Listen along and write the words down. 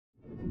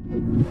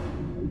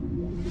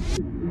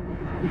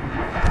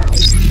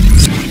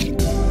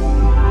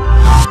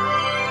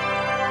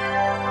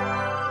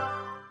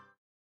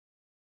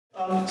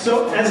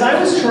So as I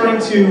was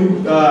trying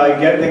to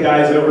get the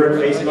guys over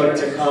at Facebook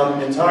to come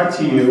and talk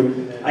to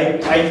you,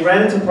 I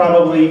ran into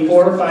probably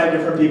 4 or 5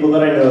 different people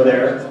that I know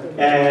there,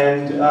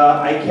 and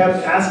I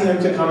kept asking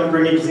them to come and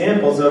bring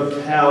examples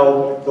of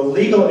how the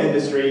legal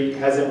industry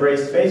has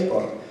embraced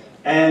Facebook.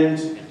 And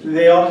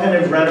they all kind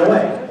of ran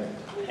away.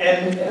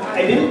 And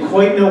I didn't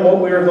quite know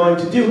what we were going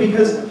to do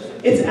because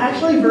it's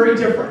actually very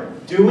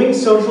different. Doing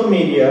social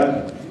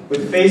media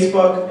with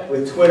Facebook,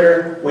 with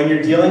Twitter, when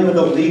you're dealing with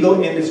the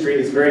legal industry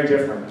is very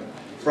different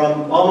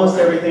from almost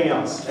everything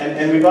else.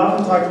 And we've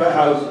often talked about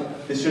how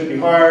this should be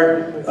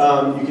hard,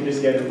 you can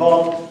just get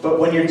involved, but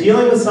when you're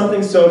dealing with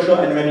something social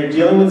and when you're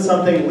dealing with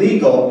something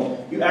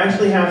legal, you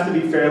actually have to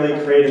be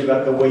fairly creative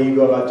about the way you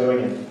go about doing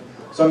it.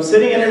 So I'm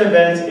sitting at an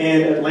event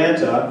in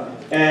Atlanta,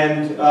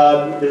 and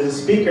there's a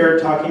speaker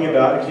talking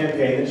about a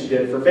campaign that she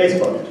did for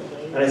Facebook.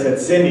 And I said,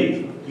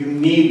 Cindy, we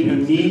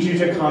need you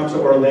to come to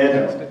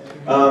Orlando.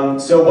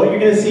 So what you're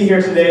going to see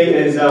here today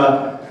is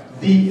a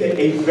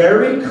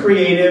very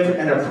creative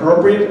and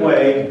appropriate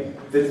way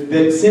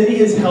that Cindy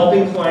is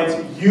helping clients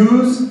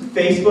use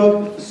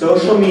Facebook,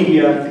 social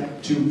media,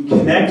 to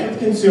connect with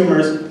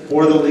consumers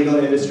for the legal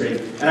industry.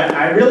 And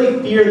I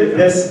really fear that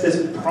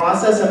this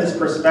process and this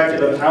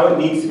perspective of how it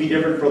needs to be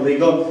different for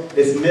legal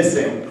is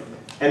missing.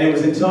 And it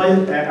was until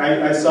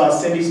I saw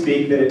Cindy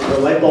speak that the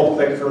light bulb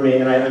clicked for me,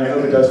 and I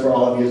hope it does for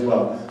all of you as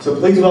well. So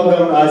please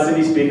welcome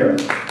Cindy Speaker.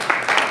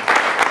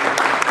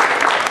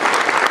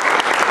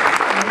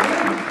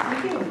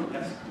 Thank you.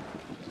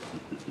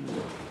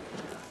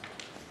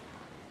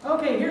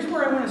 Okay, here's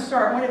where I want to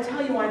start. I want to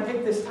tell you why I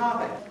picked this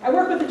topic. I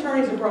work with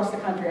attorneys across the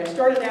country. I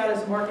started out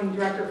as a marketing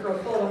director for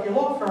a Philadelphia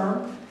law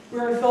firm. We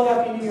were in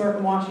Philadelphia, New York,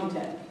 and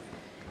Washington.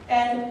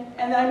 And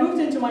then I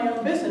moved into my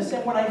own business,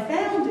 and what I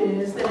found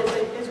is that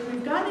as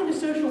we've gotten into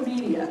social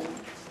media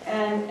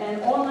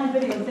and online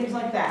video and things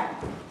like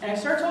that, and I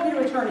start talking to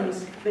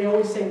attorneys, they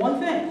always say one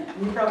thing,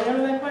 and you probably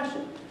know that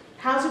question: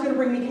 how's it going to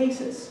bring me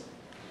cases?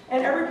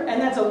 And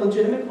that's a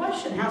legitimate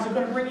question. How's it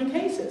going to bring me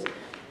cases?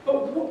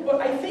 But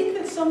I think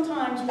that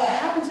sometimes what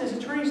happens is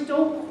attorneys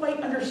don't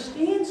quite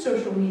understand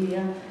social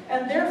media,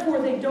 and therefore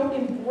they don't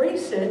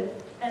embrace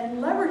it and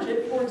leverage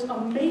it for its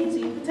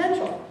amazing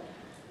potential.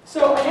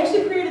 So I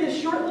actually created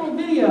this short little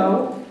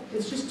video.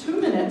 It's just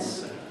 2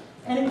 minutes,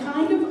 and it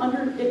kind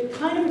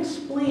of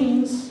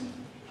explains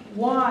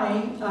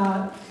why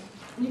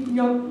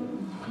you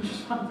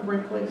just found the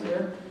right place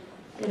here.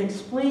 It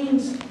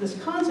explains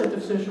this concept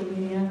of social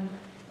media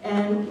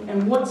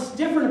and what's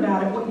different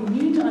about it, what you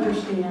need to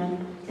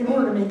understand in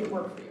order to make it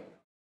work for you.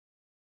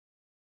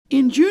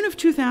 In June of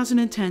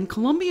 2010,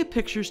 Columbia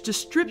Pictures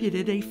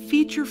distributed a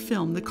feature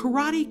film, The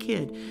Karate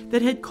Kid,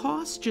 that had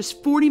cost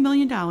just $40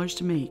 million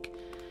to make.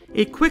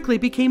 It quickly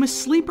became a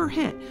sleeper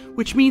hit,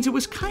 which means it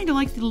was kind of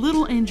like the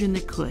little engine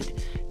that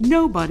could.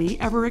 Nobody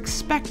ever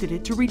expected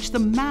it to reach the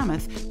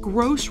mammoth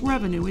gross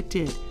revenue it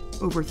did,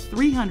 over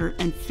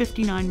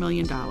 $359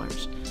 million.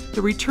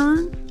 The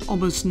return,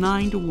 almost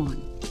 9 to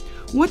 1.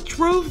 What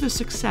drove the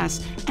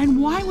success,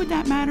 and why would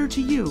that matter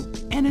to you,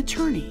 an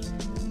attorney?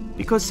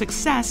 Because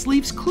success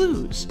leaves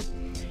clues.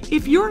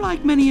 If you're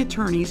like many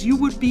attorneys, you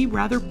would be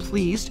rather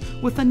pleased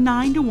with a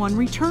 9 to 1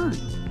 return.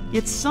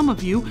 Yet some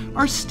of you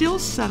are still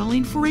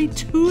settling for a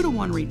 2 to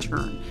 1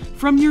 return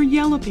from your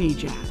Yellow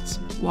Page ads.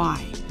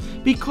 Why?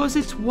 Because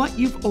it's what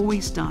you've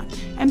always done,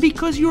 and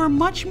because you are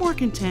much more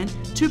content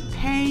to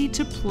pay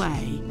to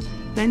play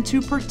than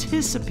to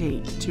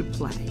participate to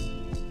play.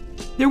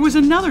 There was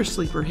another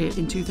sleeper hit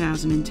in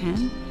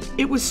 2010.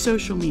 It was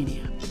social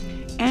media.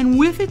 And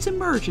with its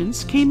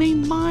emergence came a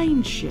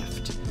mind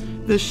shift.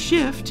 The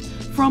shift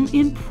from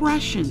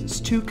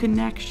impressions to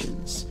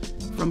connections,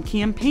 from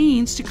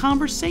campaigns to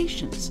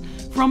conversations,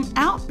 from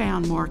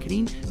outbound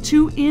marketing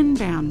to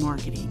inbound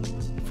marketing,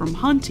 from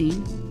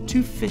hunting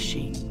to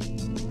fishing.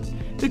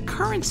 The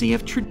currency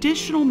of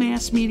traditional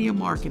mass media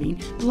marketing,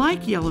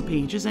 like Yellow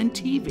Pages and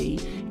TV,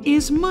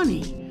 is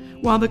money,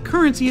 while the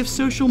currency of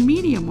social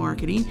media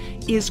marketing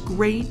is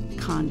great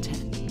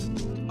content.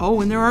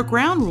 Oh, and there are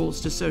ground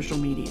rules to social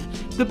media.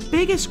 The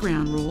biggest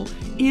ground rule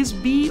is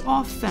be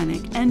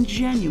authentic and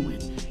genuine.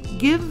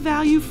 Give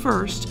value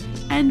first,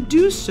 and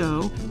do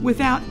so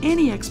without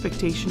any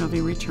expectation of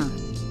a return.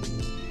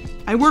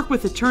 I work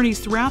with attorneys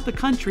throughout the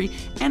country,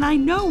 and I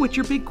know what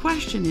your big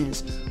question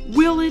is.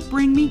 Will it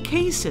bring me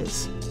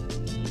cases?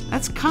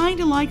 That's kind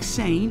of like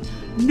saying,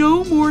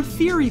 no more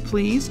theory,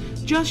 please,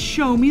 just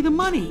show me the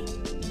money.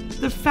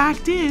 The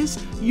fact is,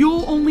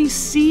 you'll only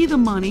see the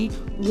money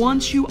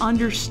once you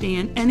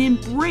understand and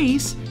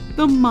embrace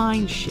the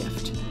mind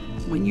shift.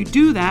 When you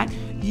do that,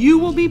 you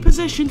will be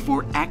positioned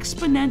for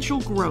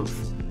exponential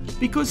growth,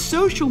 because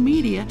social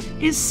media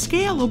is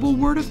scalable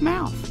word of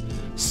mouth.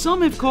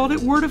 Some have called it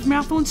word of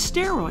mouth on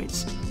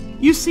steroids.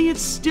 You see,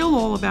 it's still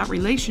all about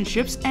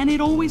relationships, and it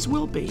always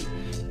will be.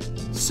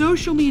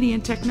 Social media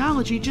and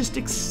technology just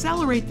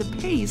accelerate the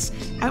pace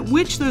at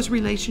which those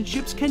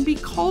relationships can be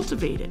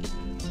cultivated,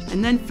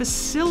 and then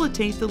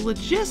facilitate the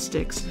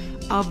logistics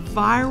of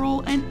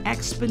viral and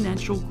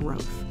exponential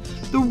growth.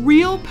 The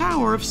real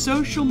power of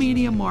social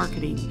media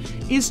marketing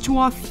is to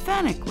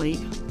authentically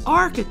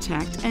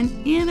architect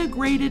an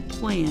integrated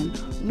plan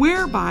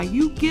whereby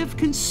you give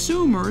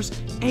consumers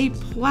a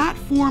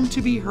platform to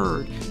be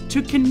heard,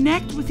 to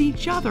connect with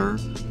each other,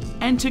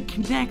 and to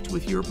connect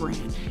with your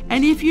brand.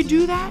 And if you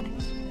do that,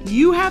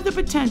 you have the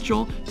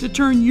potential to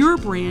turn your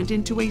brand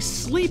into a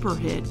sleeper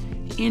hit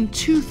in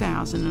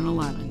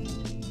 2011.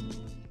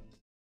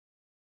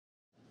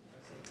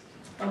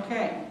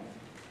 Okay.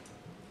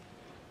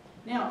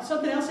 Now,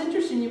 something else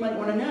interesting you might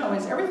want to know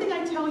is everything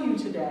I tell you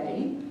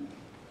today,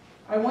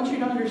 I want you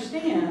to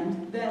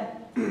understand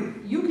that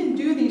you can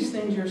do these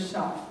things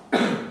yourself.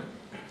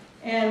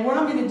 And what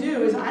I'm going to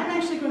do is I'm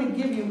actually going to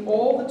give you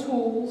all the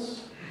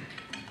tools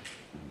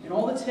and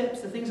all the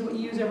tips, the things that we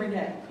use every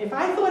day. If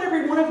I thought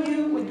every one of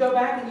you would go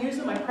back and use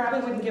them, I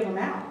probably wouldn't give them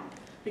out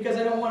because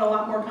I don't want a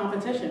lot more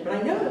competition. But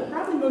I know that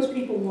probably most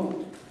people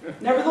won't.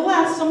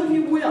 Nevertheless, some of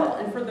you will.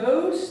 And for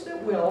those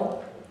that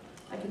will,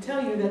 I can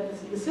tell you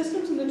that the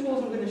systems and the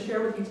tools I'm going to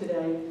share with you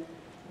today,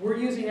 we're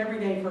using every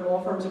day for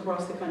law firms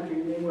across the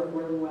country, and they work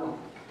really well.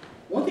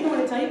 One thing I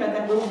want to tell you about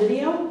that little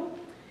video,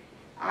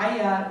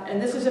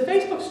 and this is a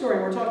Facebook story,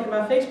 we're talking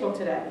about Facebook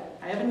today.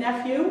 I have a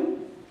nephew,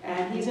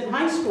 and he's in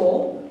high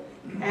school,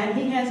 and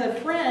he has a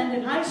friend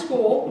in high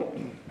school,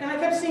 and I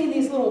kept seeing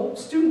these little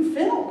student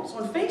films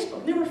on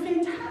Facebook. They were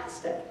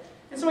fantastic.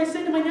 And so I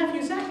said to my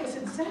nephew, Zach, I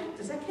said, Zach,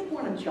 does that kid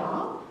want a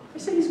job? I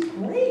said, he's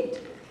great.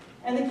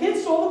 And the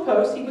kid saw the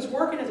post. He was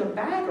working as a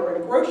bagger at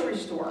a grocery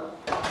store.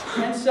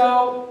 And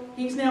so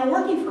he's now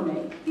working for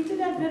me. He did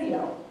that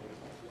video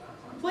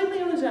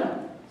completely on his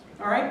own.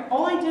 All right?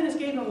 All I did is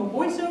gave him a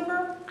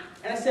voiceover,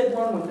 and I said,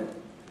 run with it.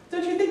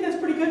 Don't you think that's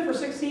pretty good for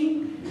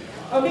 16?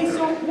 Okay,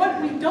 so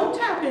what we don't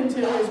tap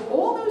into is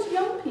all those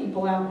young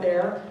people out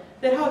there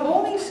that have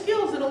all these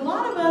skills that a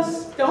lot of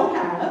us don't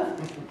have,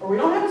 or we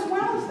don't have as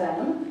well as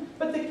them.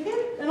 But the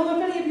kid, I don't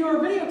know if any of you are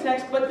video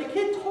techs, but the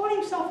kid taught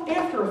himself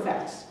After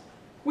Effects,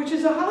 which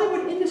is a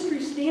Hollywood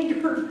industry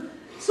standard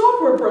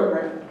software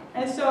program.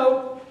 And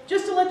so,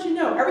 just to let you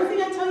know, everything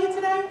I tell you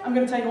today, I'm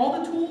going to tell you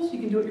all the tools, you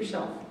can do it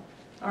yourself.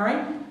 All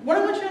right? What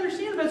I want you to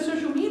understand about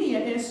social media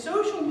is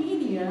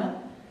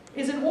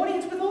an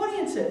audience with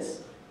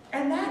audiences.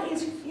 And that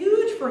is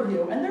huge for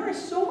you. And there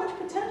is so much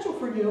potential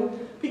for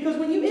you because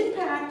when you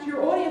impact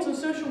your audience on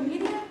social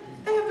media,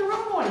 they have their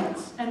own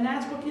audience. And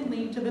that's what can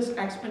lead to this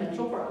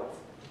exponential growth.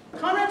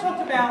 Conrad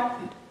talked about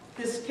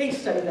this case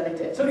study that I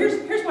did. So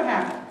here's what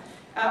happened.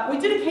 We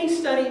did a case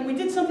study, we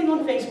did something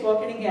on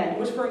Facebook, and again, it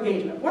was for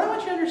engagement. What I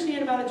want you to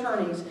understand about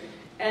attorneys,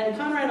 and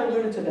Conrad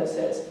alluded to this,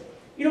 is,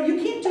 you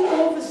can't do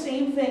all of the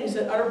same things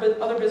that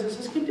other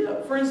businesses can do.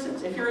 For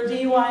instance, if you're a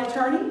DUI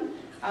attorney,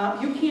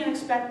 you can't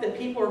expect that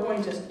people are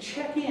going to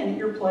check in at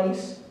your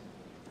place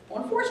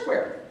on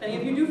Foursquare. Any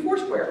of you do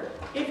Foursquare?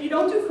 If you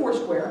don't do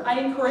Foursquare, I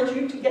encourage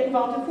you to get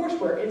involved in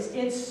Foursquare.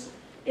 It's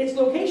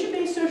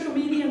location-based social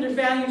media, and there's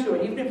value to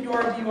it, even if you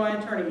are a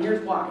DUI attorney.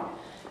 Here's why.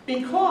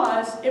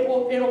 Because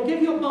it'll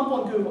give you a bump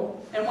on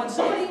Google. And when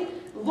somebody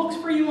looks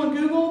for you on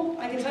Google,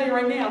 I can tell you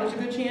right now, there's a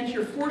good chance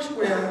your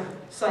Foursquare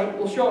site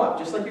will show up,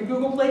 just like your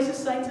Google Places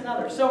sites and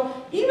others. So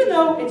even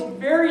though it's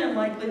very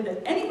unlikely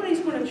that anybody's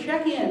going to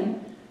check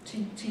in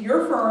to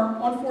your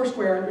firm on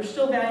Foursquare, there's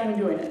still value in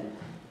doing it.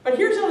 But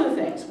here's other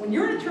things. When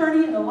you're an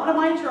attorney, and a lot of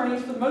my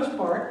attorneys, for the most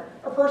part,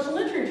 are personal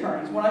injury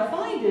attorneys, what I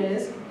find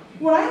is,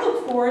 what I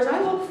look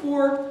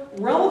for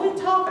relevant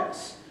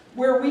topics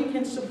where we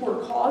can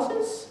support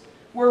causes,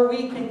 where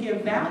we can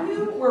give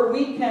value, where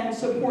we can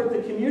support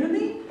the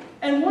community.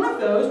 And one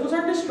of those was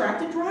our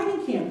distracted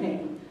driving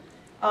campaign.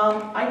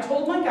 I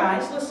told my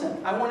guys, listen,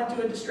 I want to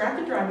do a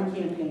distracted driving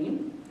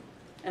campaign,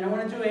 and I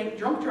want to do a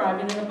drunk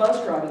driving and a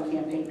buzz driving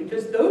campaign,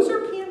 because those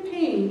are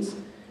campaigns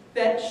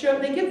that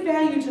they give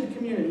value to the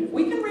community. If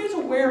we can raise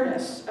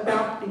awareness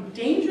about the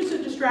dangers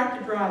of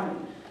distracted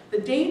driving, the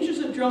dangers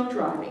of drunk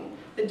driving,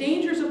 the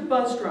dangers of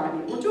buzz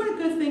driving, we're doing a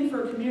good thing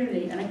for a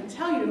community, and I can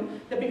tell you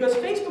that because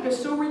Facebook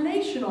is so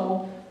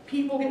relational,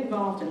 people get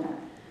involved in that.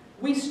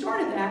 We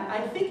started that,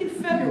 I think in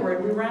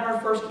February, we ran our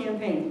first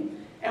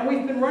campaign, and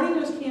we've been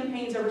running those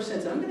campaigns ever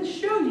since. And I'm going to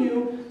show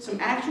you some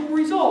actual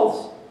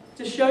results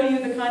to show you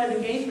the kind of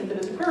engagement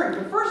that is occurring.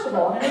 But first of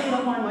all, and I know you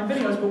don't mind my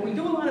videos, but we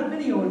do a lot of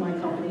video in my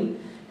company,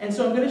 and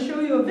so I'm going to show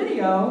you a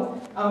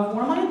video of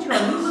one of my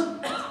attorneys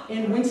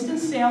in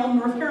Winston-Salem,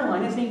 North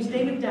Carolina. His name's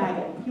David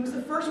Daggett. He was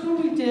the first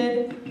one we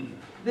did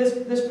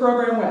this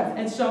program with.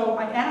 And so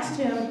I asked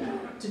him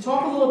to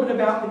talk a little bit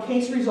about the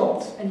case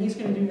results, and he's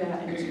going to do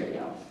that in this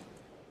video.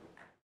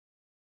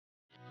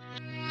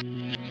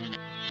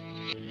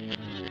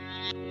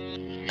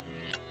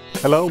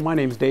 Hello, my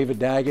name is David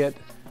Daggett.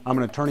 I'm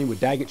an attorney with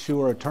Daggett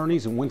Schuler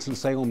Attorneys in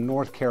Winston-Salem,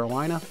 North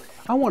Carolina.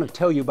 I want to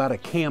tell you about a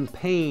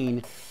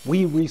campaign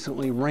we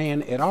recently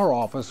ran at our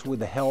office with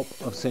the help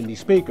of Cindy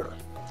Speaker.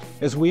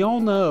 As we all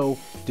know,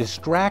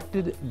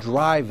 distracted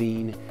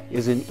driving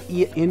is an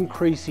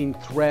increasing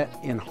threat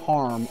and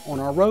harm on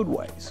our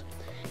roadways.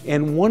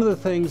 And one of the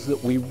things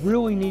that we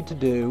really need to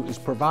do is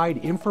provide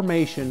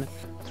information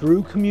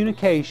through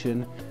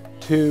communication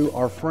to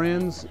our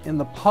friends in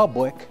the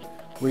public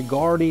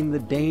regarding the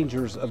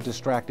dangers of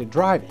distracted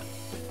driving.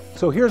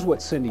 So here's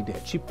what Cindy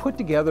did. She put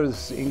together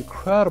this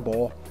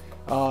incredible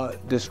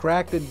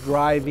distracted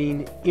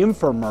driving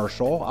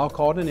infomercial. I'll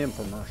call it an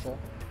infomercial.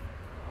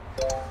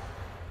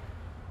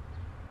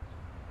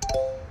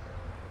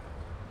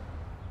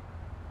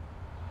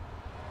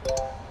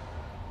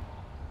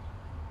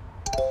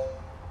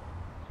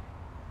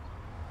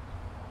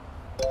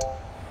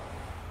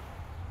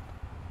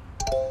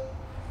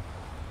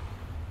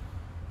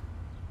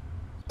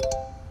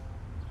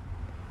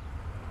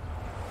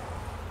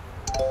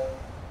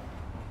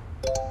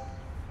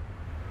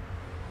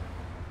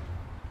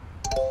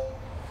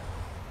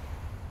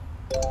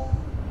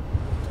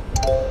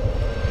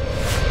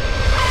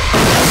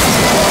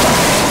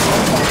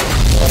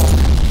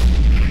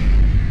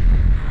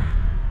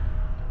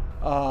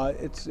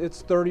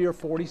 It's 30 or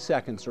 40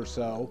 seconds or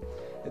so,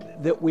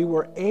 that we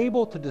were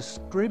able to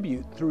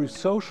distribute through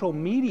social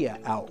media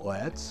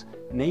outlets,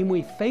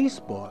 namely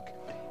Facebook.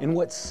 And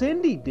what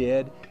Cindy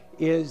did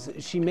is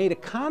she made a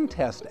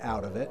contest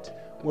out of it,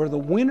 where the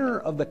winner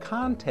of the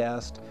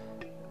contest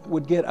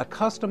would get a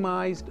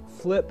customized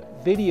flip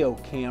video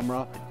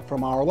camera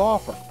from our law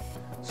firm.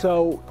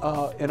 So,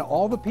 and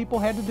all the people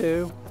had to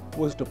do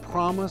was to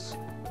promise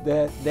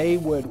that they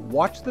would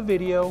watch the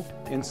video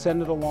and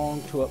send it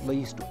along to at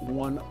least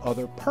one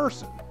other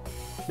person.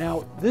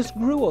 Now, this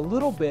grew a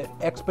little bit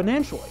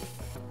exponentially.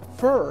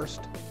 First,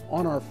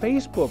 on our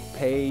Facebook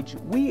page,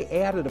 we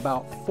added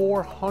about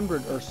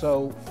 400 or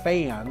so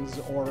fans,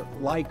 or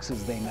likes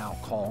as they now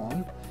call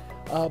them.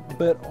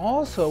 But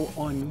also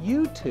on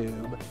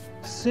YouTube,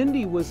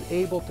 Cindy was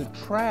able to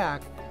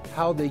track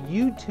how the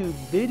YouTube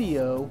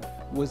video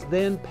was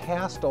then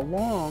passed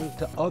along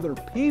to other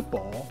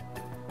people,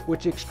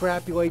 which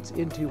extrapolates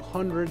into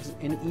hundreds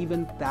and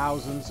even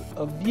thousands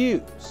of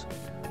views.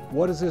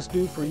 What does this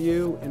do for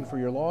you and for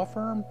your law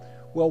firm?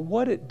 Well,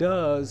 what it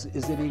does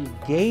is it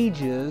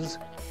engages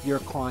your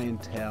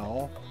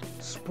clientele,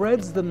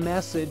 spreads the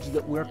message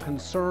that we're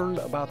concerned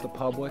about the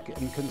public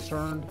and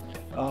concerned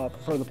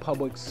for the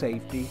public's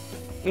safety,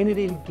 and it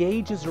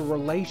engages a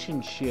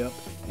relationship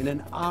and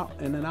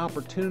an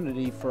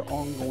opportunity for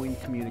ongoing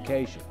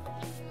communication.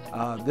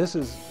 This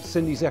is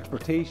Cindy's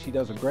expertise. She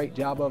does a great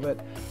job of it.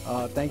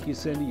 Thank you,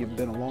 Cindy. You've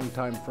been a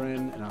longtime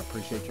friend, and I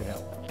appreciate your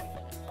help.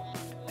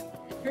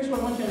 Here's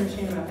what I want you to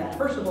understand about that.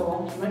 First of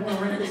all, you might want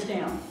to write this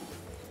down.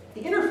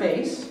 The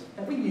interface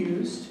that we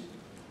used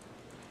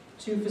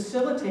to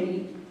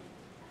facilitate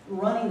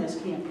running this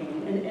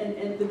campaign,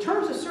 and the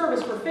terms of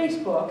service for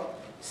Facebook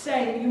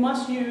say that you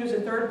must use a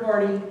third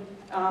party.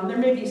 There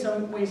may be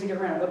some ways to get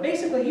around it, but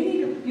basically you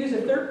need to use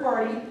a third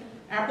party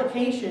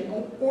application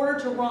in order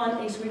to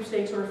run a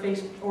sweepstakes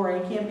or a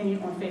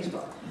campaign on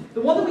Facebook.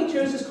 The one that we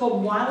chose is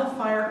called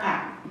Wildfire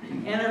App,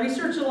 and I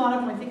researched a lot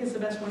of them. I think it's the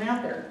best one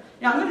out there.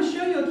 Now I'm going to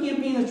show you a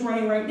campaign that's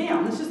running right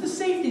now. This is the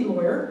safety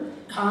lawyer.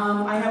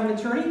 I have an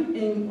attorney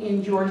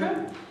in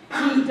Georgia.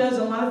 He does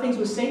a lot of things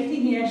with safety.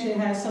 He actually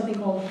has something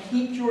called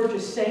Keep Georgia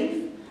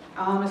Safe.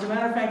 As a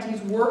matter of fact,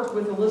 he's worked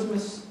with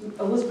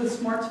Elizabeth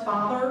Smart's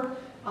father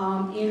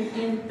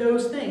in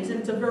those things, and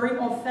it's a very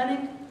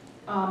authentic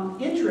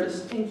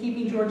interest in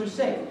keeping Georgia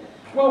safe.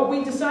 Well,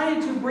 we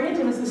decided to brand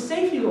him as the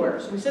safety lawyer.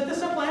 So we set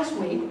this up last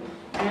week,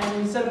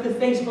 and we set up the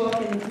Facebook,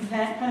 and it's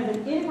kind of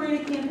an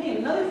integrated campaign.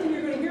 Another thing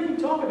you're going to hear me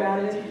talk about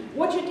is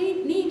what you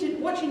need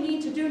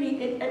to do.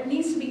 It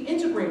needs to be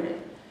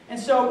integrated. And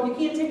so you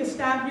can't take a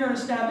stab here and a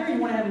stab there. You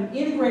want to have an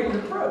integrated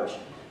approach.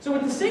 So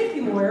with the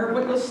safety lawyer,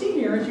 what you'll see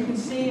here is, you can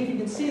see, if you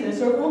can see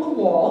this, over on the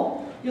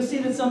wall, you'll see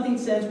that something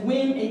says,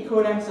 win a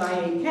Kodak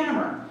IA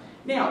camera.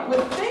 Now, with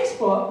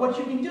Facebook, what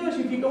you can do is,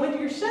 if you go into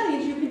your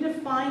settings, you can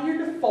define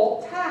your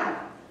default tab.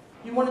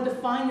 You want to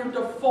define your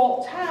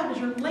default tab as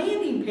your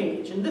landing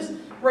page. And this,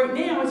 right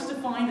now, it's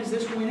defined as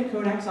this win a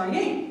Kodak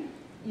i8.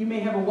 You may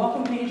have a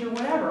welcome page or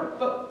whatever.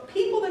 But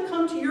people that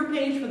come to your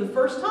page for the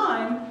first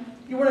time,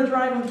 you want to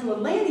drive them to a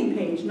landing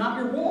page, not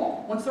your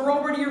wall. Once they're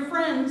already your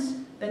friends,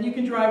 then you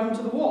can drive them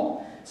to the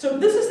wall. So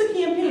this is the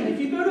campaign. If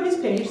you go to his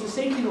page, the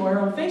safety lawyer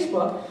on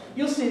Facebook,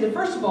 you'll see that,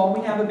 first of all,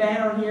 we have a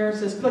banner here that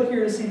says click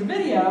here to see the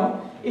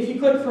video. If you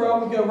click through, it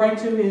would go right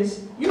to his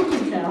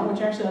YouTube channel,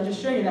 which actually I'll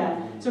just show you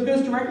that. So it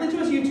goes directly to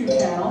his YouTube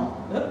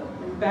channel. Let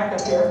me back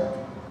up here.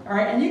 All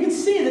right, and you can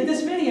see that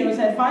this video has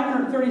had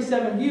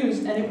 537 views,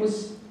 and it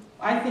was,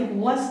 I think,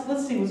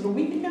 let's see, was it a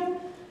week ago?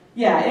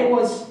 Yeah, it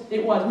was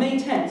May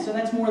 10th, so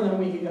that's more than a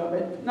week ago,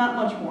 but not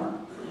much more.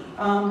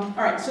 All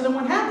right, so then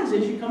what happens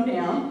is you come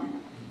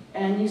down,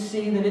 and you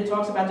see that it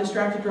talks about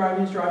distracted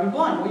driving is driving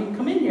blind. Well, you can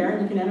come in here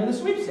and you can enter the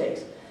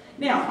sweepstakes.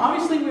 Now,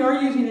 obviously, we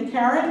are using a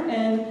carrot,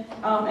 and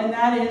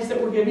that is that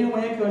we're giving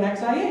away a Kodak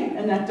i8,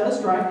 and that does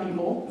drive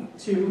people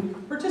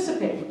to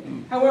participate.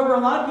 However, a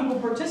lot of people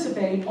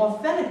participate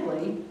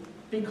authentically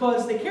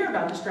because they care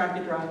about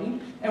distracted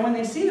driving, and when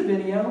they see the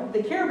video,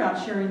 they care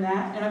about sharing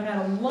that, and I've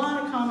had a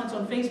lot of comments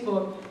on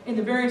Facebook in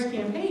the various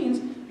campaigns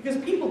because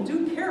people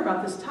do care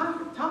about this topic.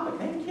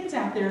 They have kids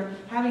out there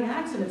having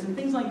accidents and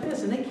things like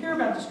this, and they care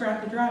about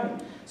distracted driving.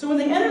 So when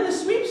they enter the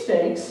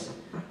sweepstakes,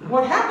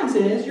 What happens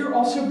is you're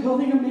also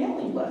building a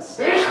mailing list,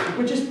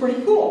 which is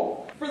pretty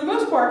cool. For the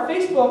most part,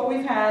 Facebook,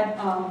 we've had,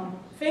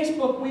 we've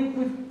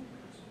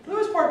for the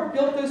most part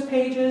built those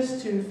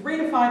pages to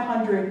 300 to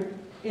 500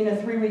 in a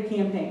 3-week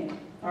campaign,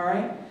 all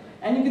right?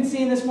 And you can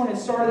see in this one, it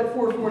started at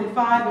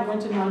 445, it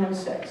went to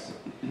 906.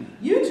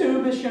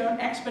 YouTube has shown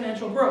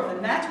exponential growth,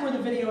 and that's where the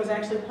video is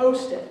actually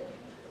posted.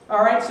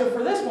 All right, so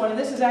for this one, and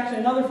this is actually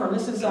another firm,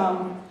 this is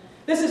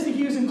the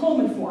Hughes and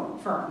Coleman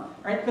firm,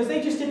 right? Because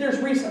they just did theirs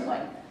recently.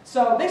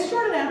 So they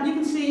started out, you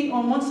can see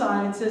on one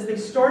side, it says they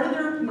started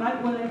their,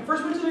 when they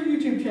first went to their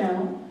YouTube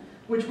channel,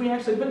 which we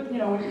actually put, we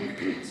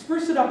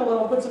spruced it up a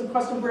little, put some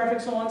custom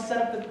graphics on,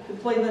 set up the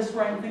playlist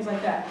right, and things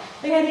like that.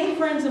 They had 8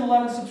 friends and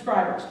 11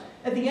 subscribers.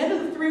 At the end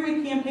of the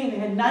 3-week campaign, they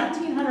had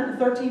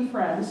 1,913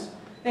 friends,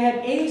 they had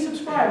 80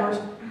 subscribers,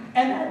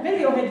 and that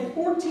video had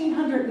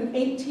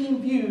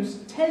 1,418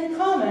 views, 10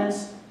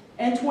 comments,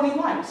 and 20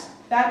 likes.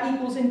 That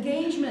equals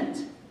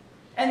engagement.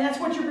 And that's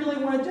what you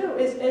really want to do.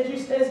 As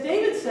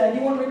David said,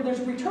 there's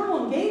return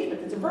on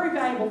engagement. It's a very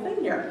valuable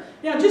thing here.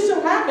 Now, it just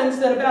so happens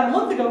that about a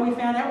month ago, we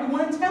found out we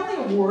won a Telly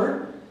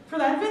Award for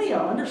that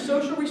video under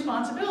social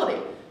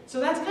responsibility. So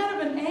that's kind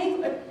of an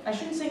angle, I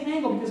shouldn't say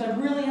angle because I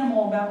really am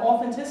all about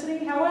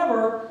authenticity.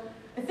 However,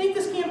 I think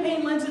this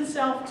campaign lends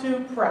itself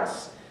to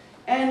press.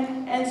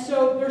 And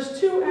so there's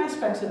 2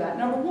 aspects of that.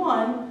 Number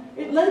one,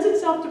 it lends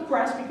itself to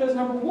press because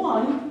number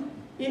one,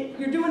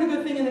 you're doing a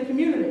good thing in the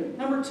community.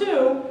 Number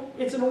 2,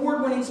 it's an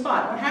award-winning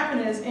spot. What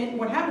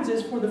happens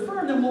is for the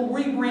firm, then we'll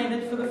rebrand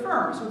it for the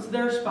firm. So it's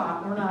their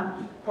spot. We're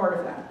not part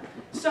of that.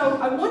 So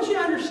I want you to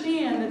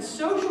understand that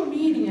social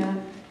media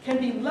can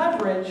be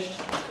leveraged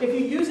if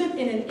you use it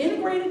in an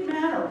integrated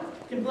manner.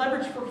 It can be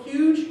leveraged for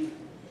huge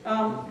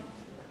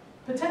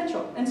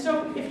potential. And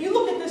so if you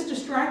look at this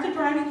distracted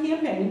driving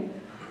campaign,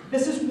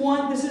 this is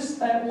one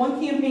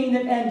campaign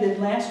that ended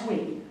last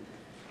week.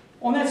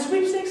 On that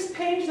sweepstakes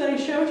page that I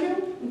showed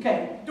you,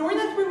 okay, during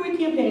that 3-week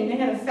campaign, they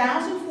had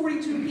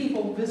 1,042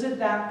 people visit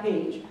that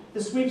page,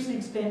 the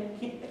sweepstakes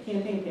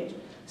campaign page.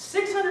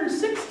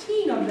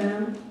 616 of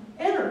them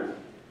entered.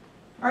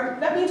 All right,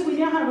 that means we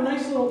now have a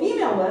nice little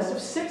email list of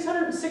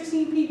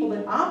 616 people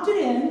that opted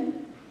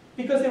in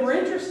because they were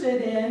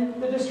interested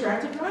in the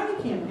distracted driving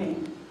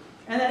campaign.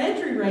 And that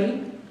entry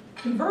rate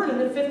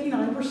converted at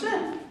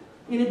 59%.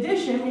 In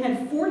addition, we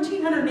had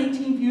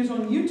 1,418 views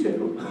on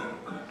YouTube.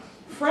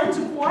 Friends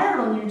acquired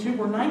on YouTube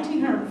were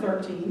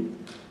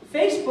 1,913.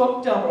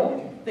 Facebook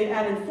doubled. They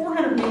added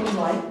 480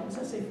 likes. Does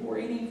that say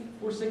 480,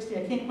 460?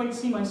 I can't quite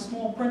see my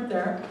small print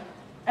there.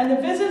 And the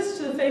visits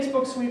to the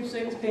Facebook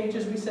sweepstakes page,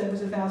 as we said,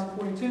 was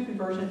 1,042,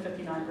 conversion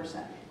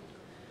 59%.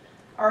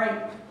 All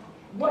right.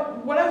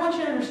 What I want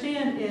you to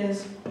understand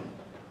is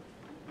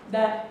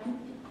that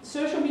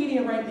social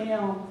media right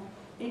now,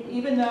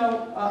 even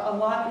though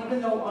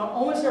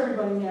almost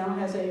everybody now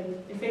has a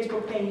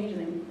Facebook page and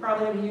they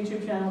probably have a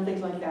YouTube channel and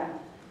things like that.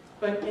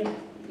 But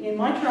in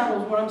my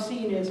travels, what I'm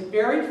seeing is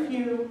very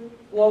few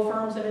law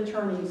firms and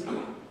attorneys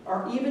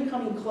are even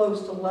coming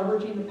close to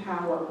leveraging the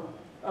power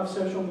of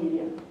social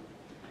media.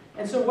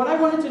 And so what I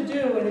wanted to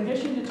do, in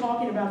addition to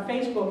talking about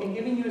Facebook and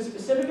giving you a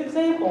specific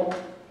example,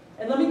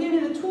 and let me give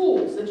you the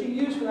tools that you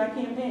use for that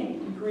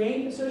campaign. You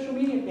create a social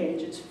media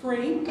page. It's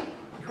free.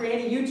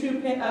 Create a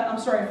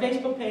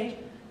Facebook page.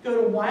 Go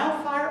to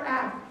Wildfire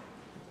app.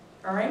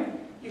 All right?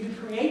 You can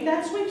create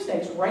that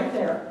sweepstakes right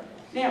there.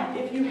 Now,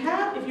 if you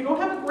don't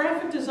have a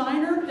graphic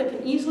designer that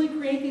can easily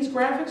create these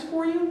graphics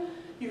for you,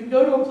 you can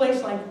go to a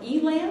place like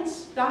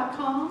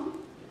elance.com,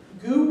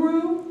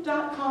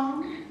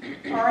 guru.com,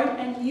 all right,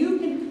 and you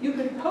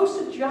can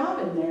post a job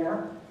in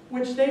there,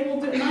 which they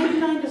will do.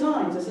 99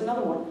 Designs is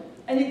another one,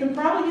 and you can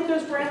probably get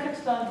those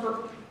graphics done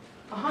for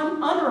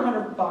under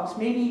 $100,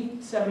 maybe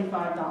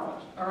 $75,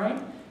 all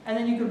right, and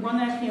then you can run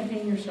that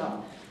campaign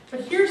yourself.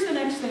 But here's the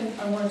next thing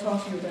I want to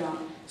talk to you about.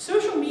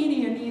 Social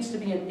media needs to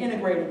be an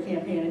integrated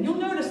campaign. And you'll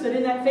notice that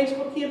in that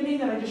Facebook campaign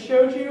that I just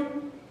showed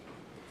you,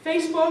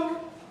 Facebook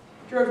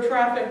drove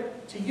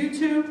traffic to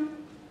YouTube,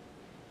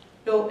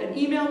 built an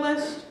email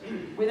list.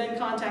 We then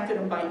contacted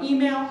them by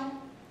email.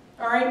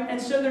 All right,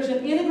 and so there's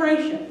an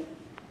integration.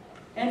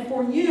 And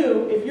for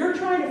you, if you're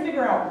trying to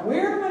figure out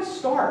where do I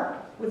start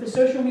with a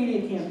social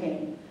media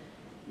campaign,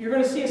 you're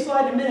going to see a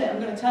slide in a minute. I'm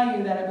going to tell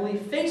you that I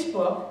believe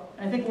Facebook,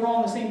 and I think we're all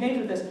on the same page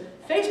with this,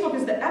 Facebook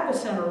is the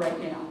epicenter right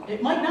now.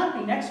 It might not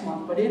be next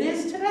month, but it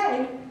is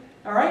today,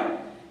 all right?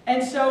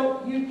 And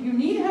so you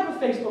need to have a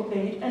Facebook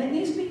page, and it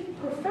needs to be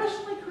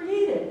professionally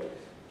created.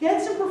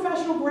 Get some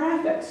professional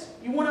graphics.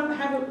 You want to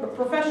have a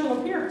professional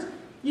appearance.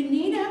 You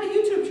need to have a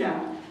YouTube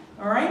channel,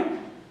 all right?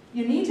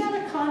 You need to have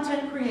a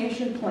content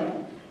creation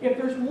plan. If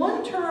there's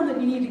one term that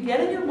you need to get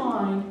in your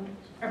mind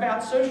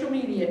about social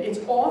media, it's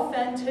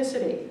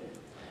authenticity.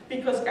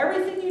 Because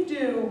everything you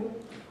do,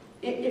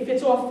 if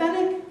it's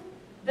authentic,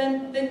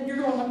 then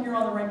you're on the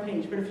right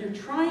page. But if you're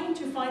trying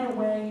to find a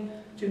way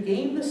to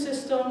game the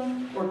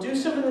system or do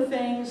some of the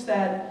things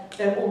that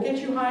will get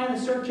you high in the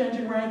search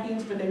engine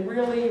rankings, but they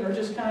really are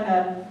just kind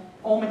of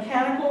all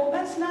mechanical,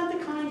 that's not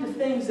the kind of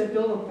things that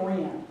build a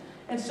brand.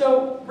 And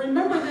so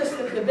remember this,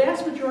 that the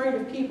vast majority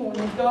of people,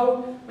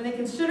 when they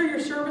consider your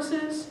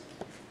services,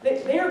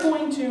 they are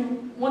going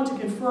to want to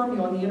confirm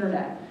you on the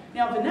internet.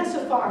 Now,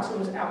 Vanessa Fox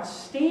was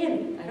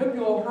outstanding. I hope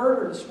you all heard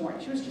her this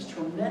morning. She was just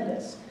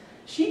tremendous.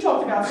 She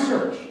talked about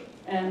search,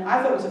 and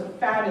I thought it was a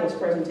fabulous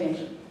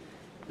presentation.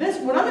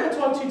 What I'm going to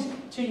talk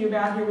to you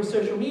about here with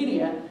social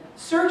media,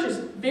 search is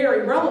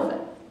very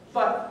relevant,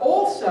 but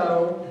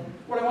also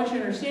what I want you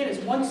to understand is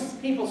once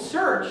people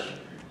search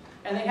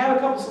and they have a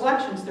couple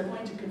selections, they're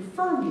going to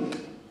confirm you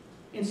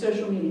in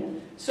social media.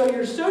 So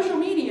your social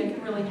media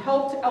can really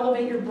help to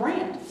elevate your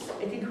brand.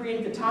 It can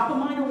create the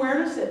top-of-mind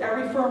awareness that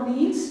every firm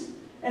needs,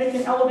 and it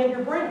can elevate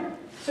your brand.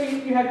 So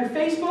you have your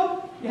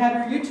Facebook, you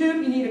have your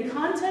YouTube, you need a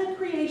content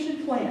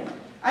creation plan.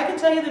 I can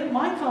tell you that at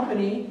my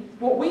company,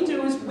 what we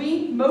do is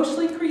we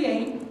mostly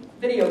create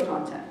video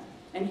content.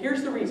 And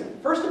here's the reason.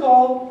 First of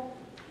all,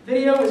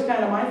 video is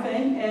kind of my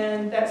thing,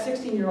 and that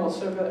 16-year-old is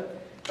so good.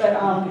 But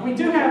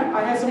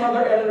I have some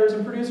other editors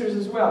and producers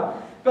as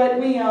well. But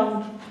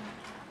video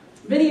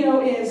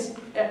is,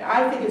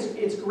 I think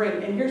it's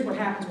great. And here's what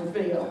happens with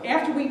video.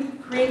 After we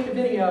create the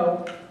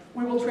video,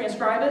 we will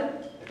transcribe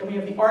it. Then we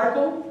have the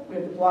article, we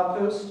have the blog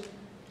post,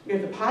 we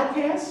have the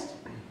podcast,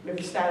 we have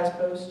the status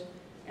post.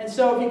 And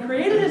so if you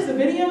create it as the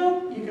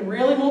video, you can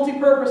really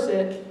multi-purpose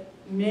it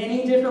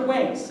many different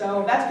ways.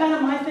 So that's kind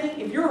of my thing.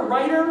 If you're a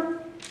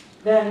writer,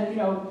 then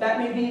that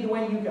may be the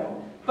way you go.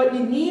 But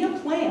you need a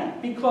plan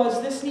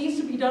because this needs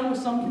to be done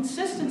with some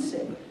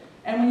consistency.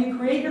 And when you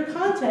create your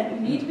content, you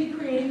need to be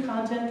creating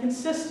content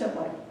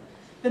consistently.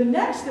 The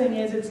next thing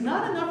is it's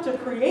not enough to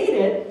create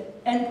it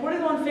and put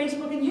it on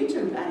Facebook and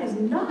YouTube. That is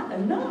not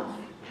enough.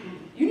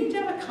 You need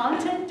to have a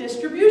content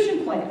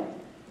distribution plan.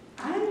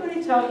 I'm going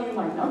to tell you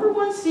my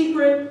 #1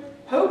 secret,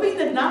 hoping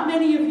that not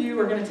many of you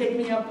are going to take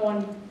me up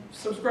on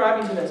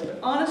subscribing to this. But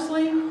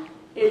honestly,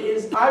 it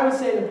is, I would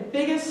say, the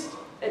biggest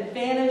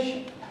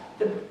advantage,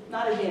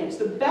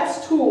 the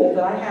best tool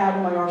that I have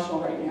in my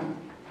arsenal right now.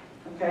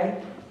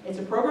 Okay? It's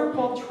a program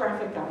called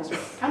Traffic Geyser.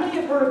 How many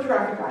have heard of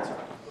Traffic Geyser?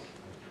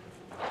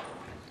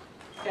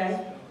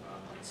 Okay?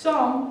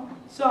 Some,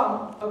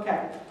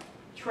 okay.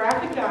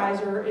 Traffic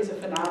Geyser is a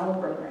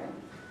phenomenal program.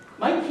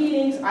 Mike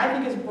Keenings, I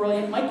think, is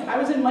brilliant. I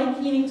was in Mike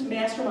Keenings'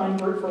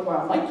 mastermind group for a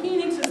while. Mike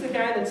Keenings is the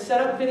guy that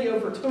set up video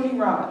for Tony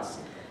Robbins.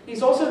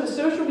 He's also the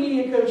social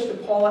media coach to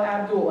Paula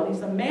Abdul, and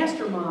he's the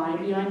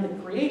mastermind behind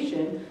the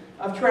creation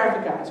of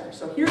Traffic Geyser.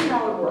 So here's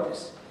how it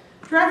works.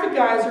 Traffic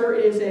Geyser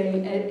is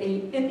an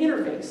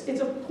interface.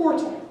 It's a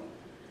portal.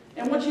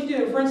 And what you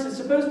do, for instance,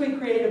 suppose we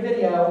create a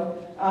video.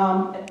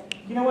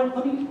 You know what,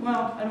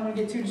 I don't want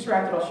to get too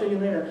distracted. I'll show you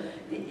later.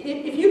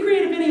 If you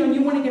create a video and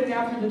you want to get it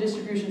out through the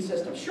distribution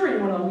system, sure, you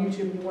want it on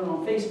YouTube, you want it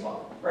on Facebook,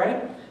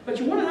 right? But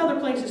you want it in other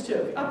places too.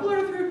 If you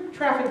upload it through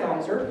Traffic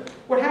Geyser,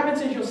 what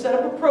happens is you'll set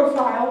up a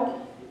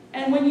profile,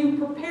 and when you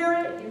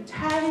prepare it, you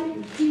tag it,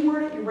 you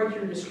keyword it, you write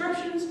your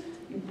descriptions,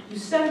 you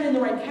set it in the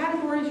right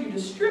categories, you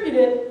distribute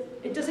it.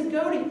 It doesn't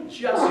go to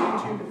just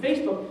YouTube and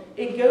Facebook.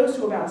 It goes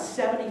to about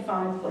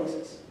 75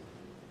 places.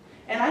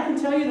 And I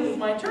can tell you that with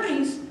my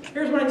attorneys,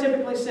 here's what I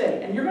typically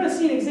say. And you're going to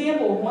see an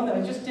example of one that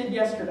I just did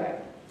yesterday.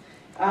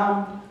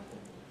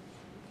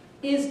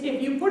 Is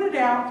if you put it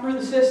out through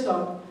the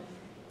system,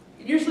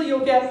 usually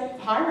you'll get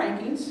high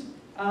rankings.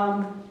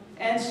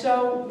 And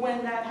so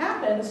when that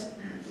happens,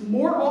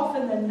 more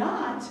often than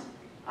not,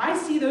 I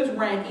see those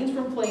rankings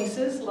from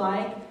places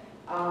like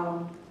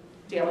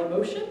Daily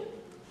Motion,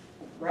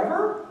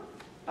 Rever,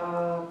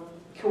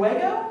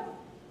 Cuego,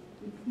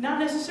 not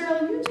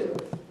necessarily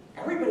YouTube.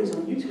 Everybody's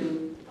on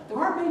YouTube, but there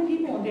aren't many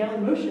people on Daily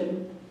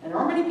Motion, and there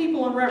aren't many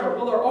people on Rever.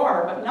 Well, there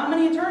are, but not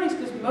many attorneys,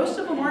 because most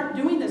of them aren't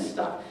doing this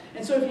stuff.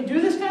 And so if you do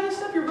this kind of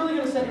stuff, you're really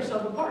going to set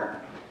yourself apart.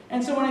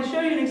 And so when I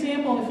show you an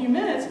example in a few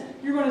minutes,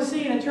 you're going to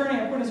see an attorney.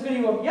 I put his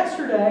video up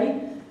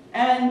yesterday,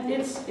 and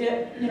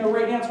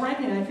right now it's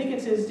ranking, and I think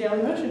it's his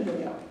Daily Motion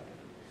video.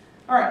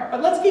 All right,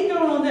 but let's keep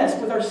going on this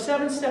with our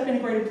 7-step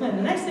integrated plan.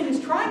 The next thing is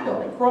tribe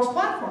building,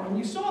 cross-platform. And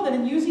you saw that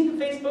in using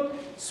the Facebook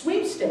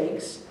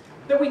sweepstakes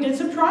that we did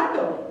some tribe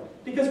building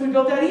because we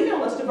built that email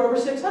list of over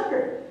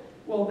 600.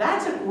 Well,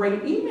 that's a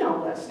great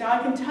email list. Now, I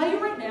can tell you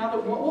right now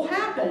that what will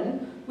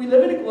happen, we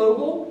live in a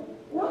global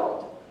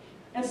world.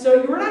 And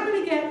so you're not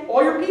going to get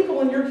all your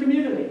people in your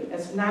community.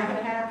 That's not going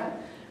to happen.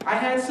 I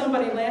had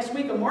somebody last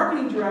week, a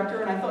marketing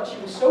director, and I thought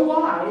she was so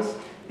wise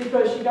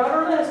because she got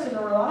our list, and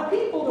there were a lot of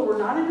people that were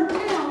not in her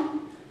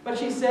town, but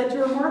she said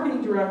to her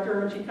marketing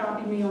director, and she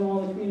copied me on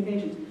all the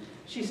communications,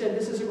 she said,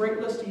 this is a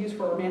great list to use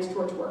for our mass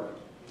torch work.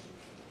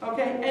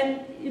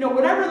 Okay, and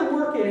whatever the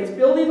work is,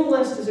 building a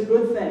list is a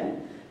good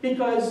thing.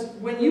 Because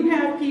when you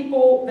have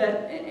people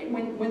that,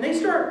 when they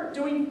start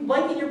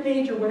liking your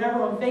page or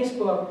whatever on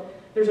Facebook,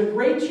 there's a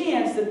great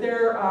chance that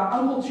their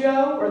Uncle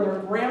Joe or their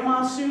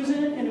Grandma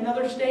Susan in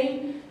another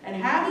state, and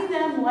having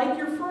them like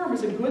your firm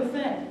is a good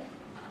thing.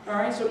 All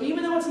right, so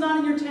even though it's not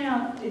in your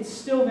town, it's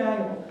still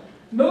valuable.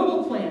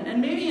 Mobile plan,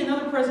 and maybe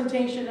another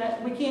presentation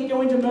that we can't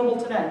go into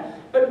mobile today,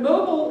 but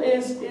mobile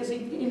is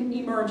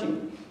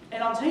emerging.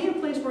 And I'll tell you a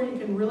place where you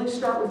can really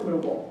start with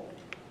mobile.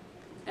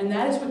 and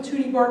that is with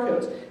 2D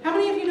barcodes. How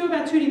many of you know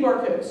about 2D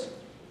barcodes?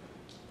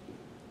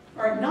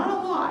 All right, not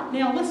a lot.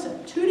 Now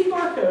listen, 2D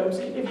barcodes,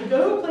 if you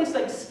go to a place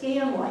like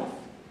ScanLife,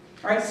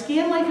 all right,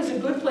 ScanLife is a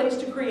good place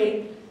to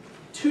create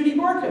 2D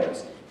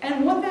barcodes.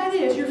 And what that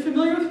is, you're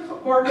familiar with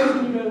barcodes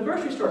when you go to the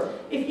grocery store.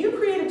 If you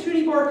create a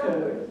 2D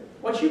barcode,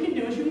 what you can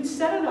do is you can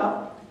set it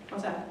up.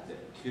 What's that?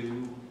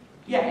 Two.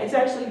 Yeah, it's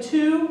actually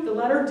 2, the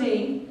letter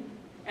D,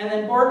 and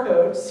then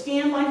barcode.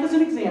 ScanLife is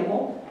an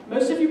example.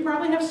 Most of you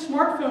probably have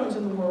smartphones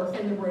in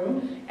the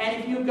room,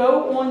 and if you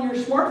go on your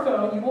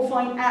smartphone, you will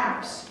find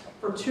apps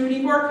for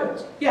 2D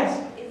barcodes. Yes?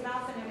 Is that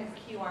also known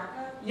as QR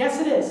code? Yes,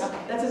 it is.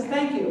 Okay.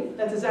 Thank you.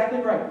 That's exactly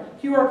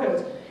right. QR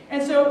codes.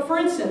 And so, for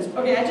instance,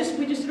 okay,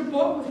 we just did a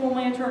book with one of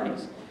my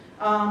attorneys,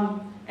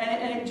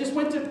 and it just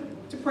went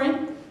to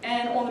print,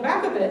 and on the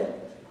back of it,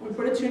 we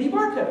put a 2D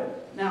barcode.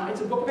 Now,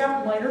 it's a book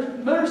about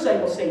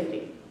motorcycle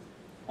safety.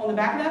 On the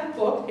back of that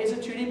book is a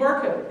 2D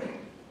barcode.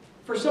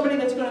 For somebody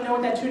that's going to know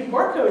what that 2D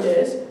barcode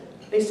is,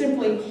 they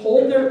simply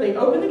they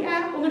open the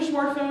app on their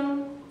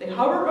smartphone, they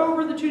hover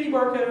over the 2D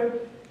barcode,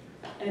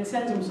 and it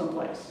sends them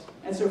someplace.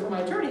 And so for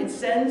my attorney, it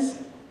sends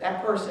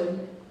that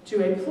person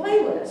to a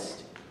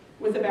playlist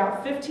with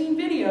about 15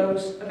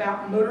 videos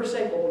about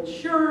motorcycle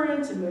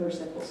insurance and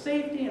motorcycle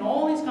safety and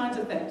all these kinds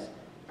of things.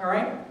 All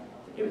right?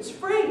 It's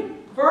free.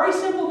 Very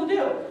simple to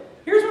do.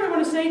 Here's what I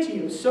want to say to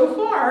you. So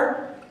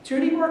far,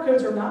 2D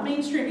barcodes are not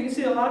mainstream. You can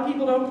see a lot of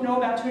people don't know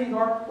about 2D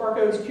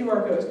barcodes,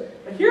 QR codes.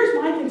 But here's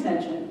my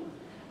contention.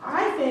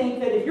 I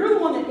think that if you're the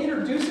one that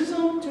introduces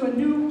them to a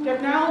new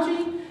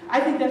technology, I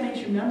think that makes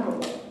you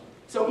memorable.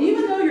 So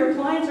even though your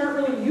clients aren't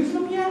really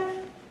using them yet,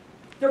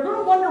 they're going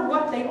to wonder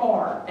what they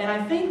are. And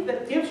I think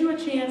that gives you a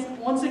chance,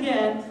 once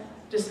again,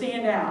 to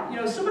stand out. You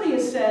know, somebody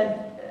has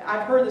said,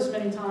 I've heard this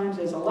many times,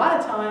 is a lot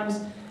of times,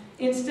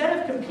 instead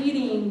of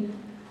competing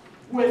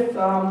with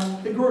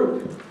the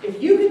group,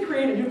 if you could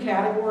create a new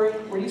category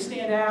where you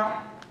stand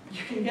out,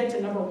 you can get to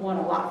 #1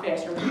 a lot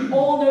faster. We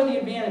all know the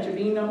advantage of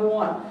being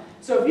 #1.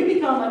 So if you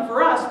become, like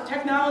for us,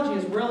 technology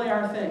is really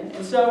our thing.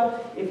 And so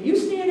if you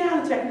stand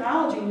out in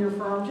technology in your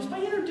firm, just by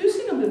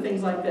introducing them to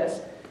things like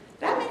this,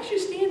 that makes you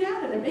stand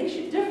out and it makes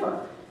you different.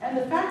 And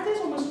the fact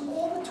is, almost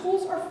all the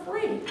tools are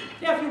free.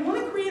 Now, if you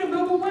want to create a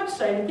mobile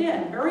website,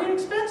 again, very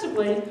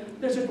inexpensively,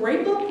 there's a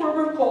great little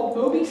program called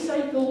Moby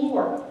Site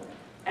Galore.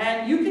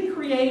 And you can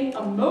create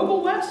a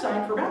mobile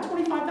website for about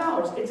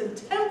 $25. It's a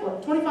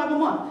template, $25 a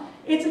month.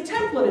 It's a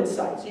templated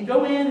site. So you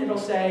go in, it'll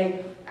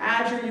say,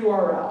 add your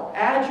URL,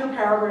 add your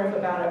paragraph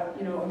about it,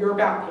 you know, your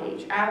about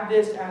page, add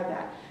this, add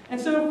that. And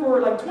so for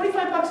like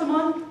 $25 a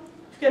month, you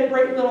get a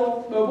great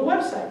little mobile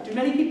website. Do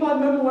many people have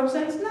mobile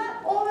websites? Not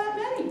all that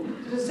many.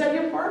 Does it set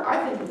you apart?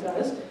 I think it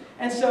does.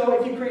 And so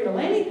if you create a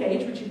landing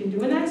page, which you can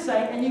do in that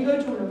site, and you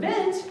go to an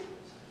event,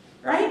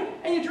 right?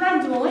 And you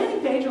drive them to the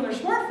landing page on their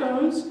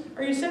smartphones,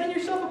 are you setting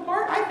yourself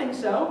apart? I think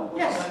so.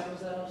 Yes. What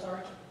was that? I'm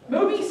sorry.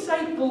 Moby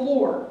Site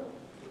Galore.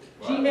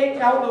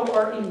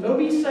 Galore.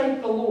 Moby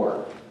Site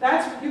Galore.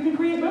 You can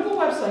create mobile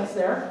websites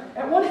there.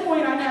 At one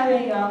point I had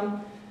a,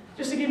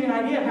 just to give you an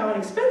idea of how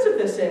inexpensive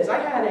this is, I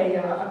had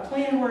a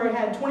plan where I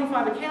had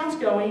 25 accounts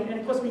going and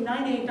it cost me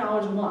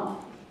 $98 a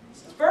month.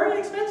 It's very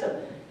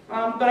inexpensive.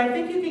 But I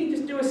think you can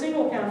just do a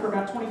single account for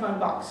about 25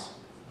 bucks.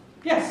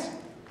 Yes?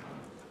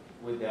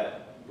 Would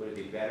it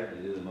be better to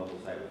do the mobile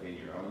site within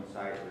your own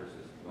site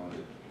versus going to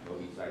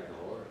Moby Site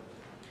Galore?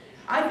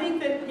 I think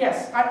that,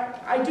 yes,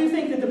 I do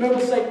think that the mobile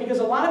site, because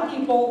a lot of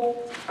people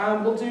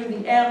will do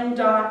the M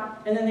dot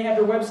and then they have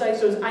their website,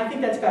 so I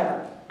think that's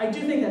better. I do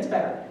think that's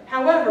better.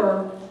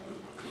 However,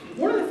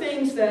 one of the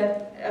things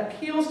that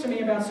appeals to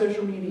me about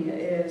social media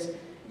is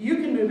you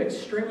can move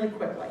extremely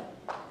quickly.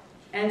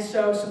 And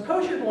so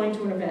suppose you're going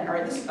to an event. All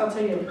right, I'll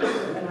tell you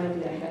an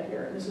idea I had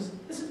here.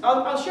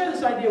 I'll share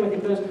this idea with you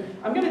because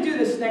I'm going to do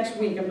this next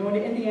week. I'm going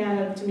to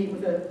Indiana to meet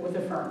with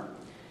a firm.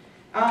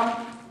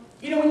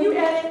 You know, when you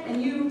edit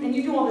and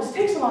you do all this, it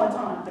takes a lot of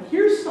time. But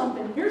here's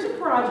a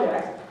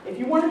project. If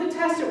you wanted to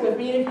test it with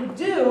me, and if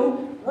you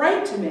do,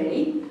 write to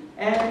me,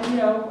 and you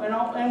know,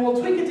 and we'll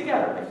tweak it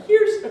together. But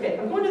okay,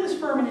 I'm going to this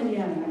firm in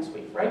Indiana next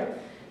week, right?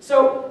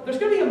 So there's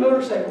going to be a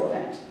motorcycle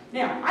event.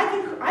 Now,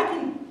 I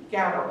can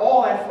gather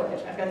all that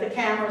footage. I've got the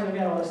cameras, I've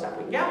got all this stuff.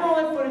 We can gather all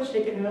that footage,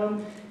 take it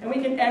home, and we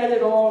can edit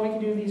it all, and we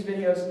can do these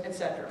videos,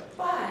 etc.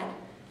 But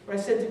what I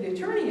said to the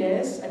attorney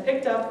is, I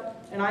picked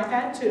up an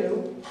iPad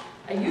 2.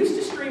 I used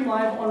to stream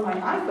live on my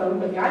iPhone,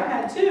 but the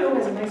iPad 2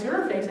 has a nice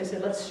interface. I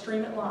said, let's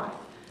stream it live.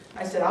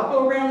 I said, I'll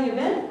go around the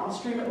event, I'll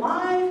stream it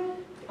live,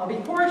 I'll be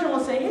cordial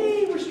and say,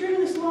 hey, we're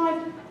streaming this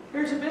live.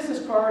 Here's a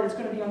business card, it's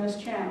going to be on this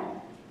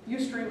channel,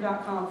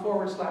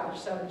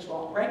 ustream.com/7inch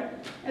long, right?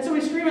 And so we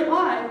stream it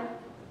live.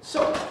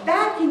 So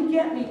that can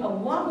get me a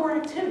lot more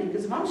activity,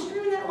 because if I'm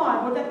streaming that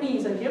live, what that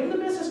means, I give them the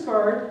business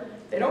card,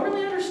 they don't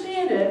really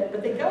understand it,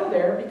 but they go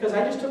there because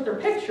I just took their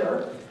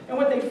picture, and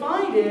what they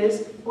find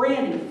is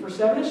Brandy for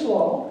 7-inch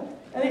Law,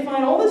 and they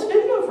find all this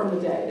video from the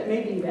day that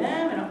may be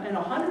them and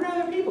 100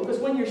 other people, because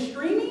when you're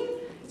streaming,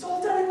 it's all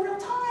done in real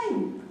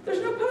time. There's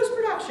no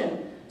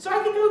post-production. So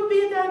I could go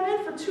be at that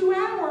event for 2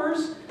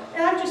 hours,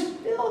 And I've just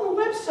filled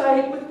the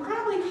website with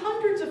probably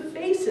hundreds of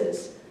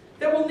faces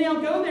that will now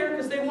go there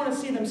because they want to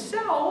see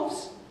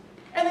themselves,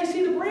 and they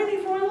see the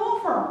branding for my law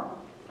firm.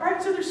 All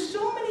right, so there's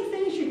so many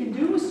things you can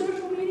do with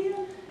social media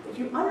if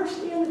you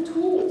understand the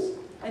tools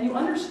and you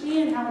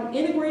understand how an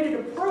integrated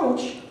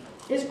approach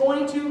is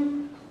going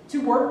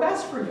to work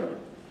best for you.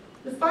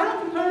 The final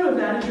component of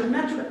that is your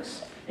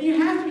metrics, and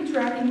you have to be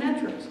tracking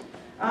metrics.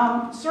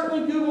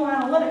 Certainly Google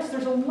Analytics,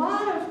 there's a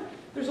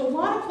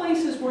lot of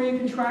places where you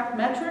can track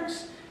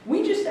metrics.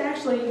 We just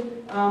actually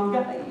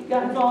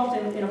got involved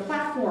in a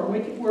platform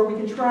where we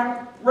can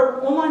track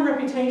online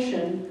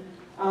reputation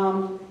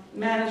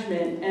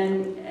management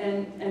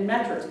and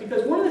metrics.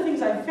 Because one of the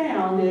things I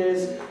found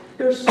is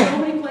there's so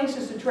many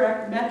places to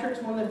track metrics.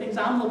 One of the things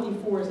I'm looking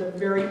for is a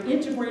very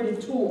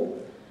integrated tool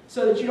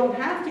so that you don't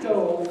have to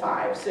go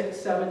 5, 6,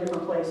 7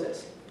 different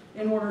places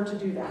in order to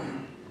do that.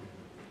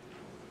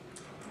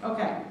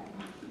 Okay.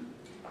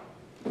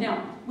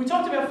 Now, we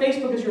talked about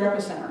Facebook as your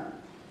epicenter.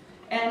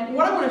 And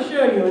what I want to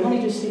show you, and let me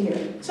just see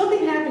here. Something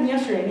happened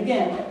yesterday, and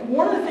again,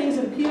 one of the things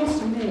that appeals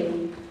to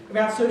me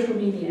about social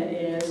media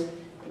is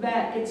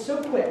that it's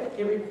so quick.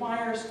 It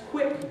requires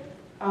quick,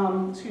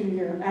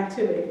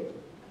 activity.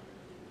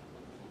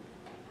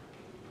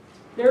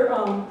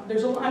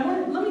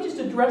 Let me just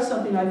address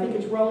something that I think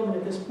is relevant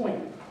at this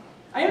point.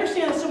 I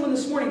understand that someone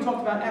this morning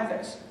talked about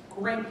ethics.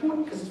 Great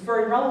point, because it's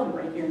very relevant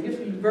right here. You have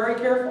to be very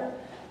careful.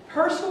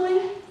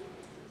 Personally,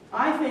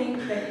 I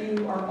think that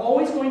you are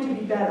always going to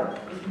be better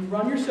if you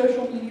run your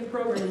social media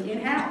program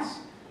in-house.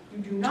 You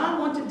do not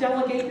want to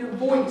delegate your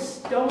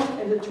voice.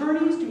 As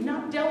attorneys, do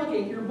not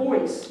delegate your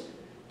voice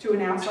to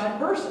an outside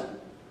person.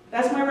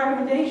 That's my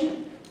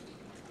recommendation.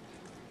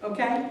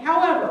 Okay?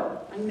 However,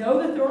 I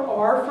know that there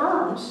are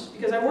firms,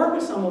 because I work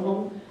with some of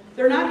them,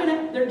 they're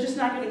just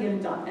not going to get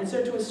it done. And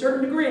so to a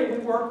certain degree, we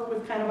work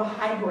with kind of a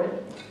hybrid.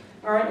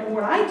 All right? And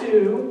what I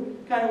do,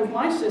 kind of with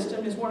my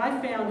system, is what I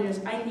found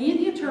is I need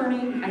the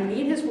attorney, I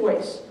need his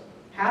voice.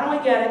 How do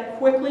I get it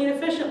quickly and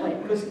efficiently?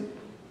 Because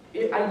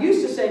I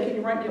used to say, can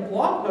you write me a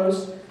blog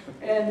post?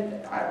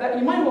 And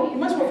you might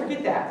as well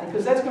forget that,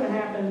 because that's going to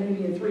happen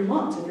maybe in 3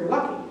 months if you're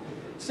lucky.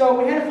 So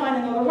we had to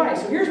find another way.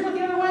 So here's what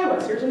the other way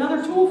was. Here's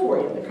another tool for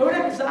you. The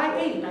Kodak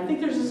Xi8, and I think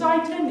there's a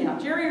Xi10 now.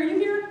 Jerry, are you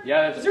here?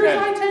 Yeah, that's Is there a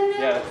Xi10 now?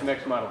 Yeah, that's the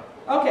next model.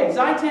 Okay,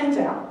 Xi10's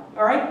out.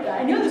 All right?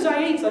 I know the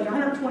Xi8's like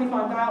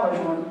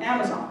 $125 on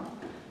Amazon.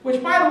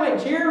 Which, by the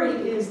way,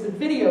 Jerry is the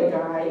video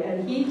guy,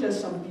 and he does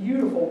some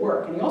beautiful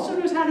work. And he also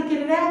knows how to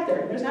get it out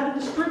there. He knows how to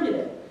distribute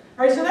it.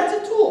 All right, so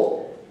that's a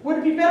tool. Would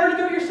it be better to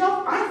do it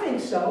yourself? I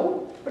think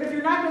so. But if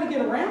you're not going to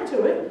get around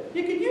to it,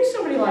 you could use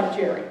somebody like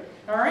Jerry.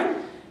 All right?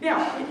 Now,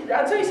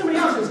 I'll tell you somebody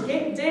else is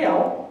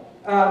Dale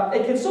at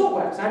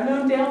ConsultWebs. I've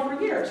known Dale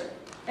for years.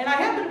 And I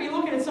happened to be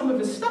looking at some of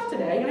his stuff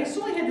today, and I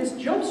saw he had this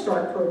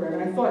Jumpstart program,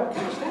 and I thought,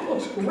 gosh, that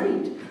looks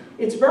great.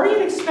 It's very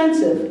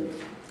inexpensive,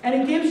 and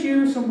it gives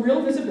you some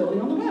real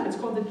visibility on the web. It's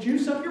called the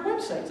juice of your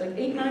website. It's like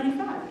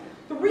 $8.95.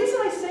 The reason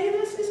I say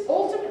this is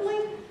ultimately,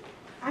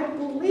 I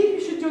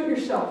believe you should do it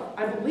yourself.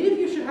 I believe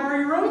you should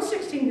hire your own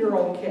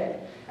 16-year-old kid.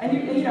 And he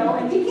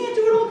can't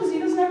do it all because he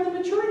doesn't have the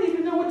maturity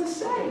to know what to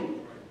say.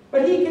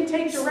 But he can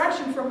take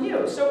direction from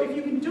you. So if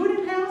you can do it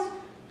in-house,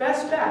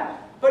 best bet.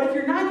 But if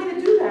you're not going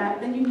to do that,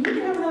 then you need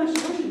to have another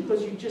solution,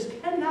 because you just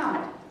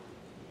cannot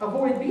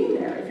avoid being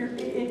there.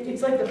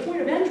 It's like the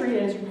point of entry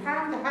is you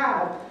have to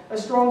have a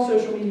strong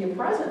social media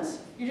presence.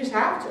 You just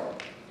have to.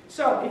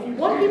 So if you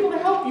want people to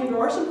help you, there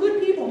are some good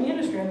people in the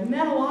industry. I've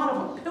met a lot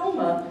of them.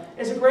 PILMA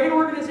is a great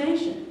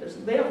organization.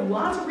 They have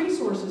lots of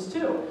resources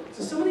too.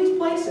 So some of these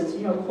places,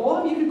 call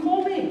them. You can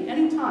call me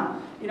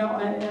anytime, and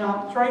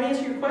I'll try to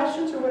answer your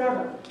questions or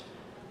whatever.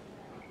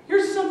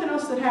 Here's something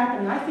else that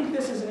happened, and I think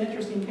this is an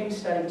interesting case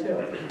study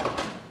too.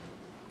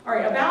 All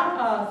right,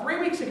 about 3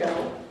 weeks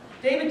ago,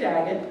 David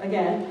Daggett,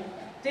 again,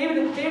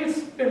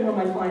 David's been one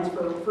of my clients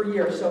for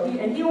years, so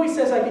he always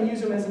says I can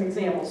use him as an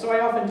example, so I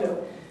often do.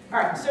 All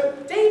right, so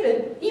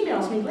David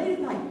emails me late at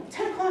night,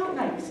 10 o'clock at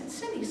night. He said,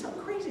 Cindy,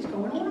 something crazy's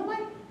going on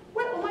my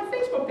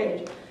Facebook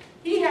page.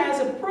 He has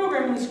a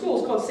program in the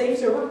schools called Safe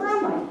Sober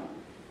Prom Night.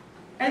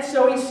 And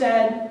so he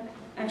said,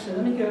 actually,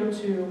 let me go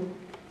to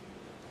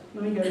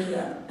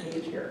that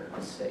page here.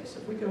 Let's see. So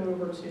if we go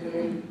over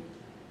to,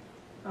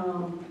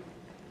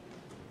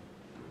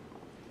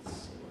 let's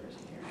see, where is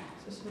he here?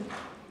 Is this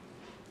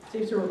it?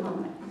 Safe Sober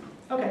Prom Night.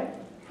 Okay.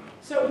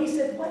 So he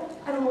said, what?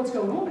 I don't know what's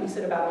going on, but he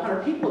said about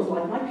 100 people have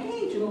liked my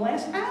page in the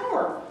last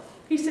hour.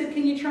 He said,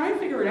 can you try and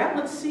figure it out?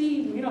 Let's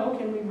see,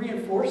 can we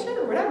reinforce it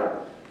or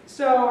whatever?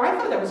 So I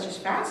thought that was just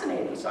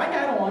fascinating. So I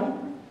got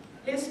on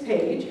his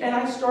page and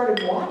I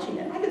started watching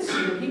it. I could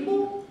see the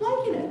people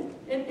liking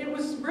it. It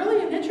was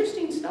really an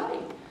interesting study.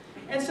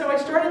 And so I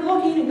started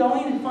looking and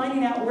going and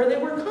finding out where they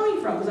were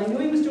coming from, because I knew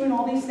he was doing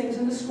all these things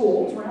in the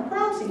schools around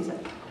prom season.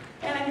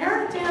 And I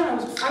narrowed it down. I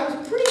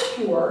was pretty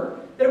sure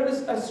that it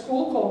was a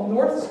school called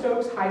North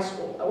Stokes High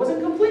School. I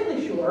wasn't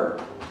completely sure,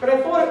 but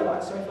I thought it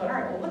was. So I thought, all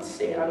right, well, let's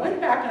see. And I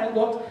went back and I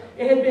looked.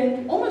 It had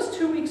been almost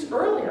 2 weeks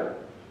earlier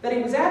that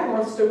he was at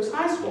North Stokes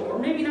High School, or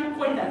maybe not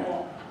quite that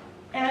long.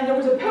 And there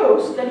was a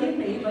post that he had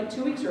made like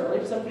 2 weeks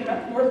earlier, something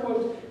about North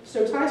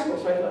Stokes High School.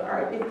 So I thought,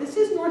 all right, if this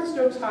is North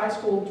Stokes High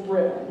School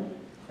driven,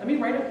 let me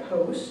write a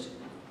post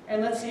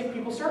and let's see if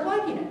people start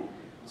liking it.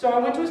 So I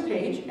went to his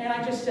page and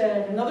I just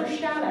said, another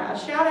shout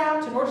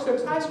out to North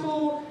Stokes High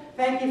School.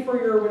 Thank you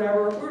for your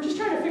whatever. We were just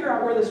trying to figure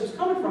out where this was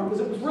coming from because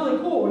it was really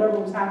cool, whatever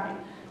was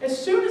happening. As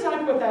soon as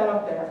I put that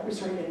up there, we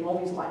started getting all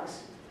these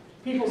likes.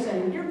 People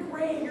saying, you're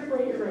great, you're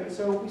great, you're great.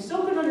 So we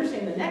still couldn't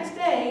understand. The next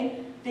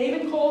day,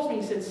 David calls me,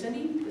 he said,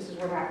 Cindy, this is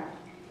what happened.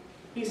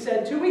 He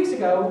said, 2 weeks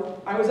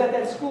ago, I was at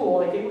that school,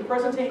 I gave a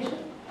presentation.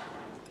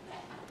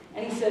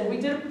 And he said,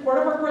 part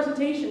of our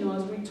presentation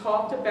was we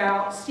talked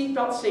about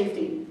seatbelt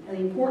safety and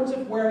the importance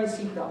of wearing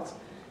seatbelts.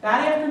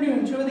 That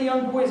afternoon, 2 of the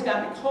young boys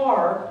got in the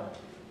car,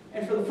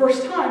 and for the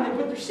first time, they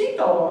put their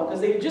seatbelt on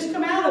because they had just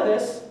come out of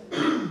this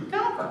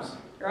conference,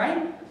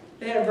 right?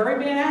 They had a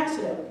very bad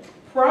accident.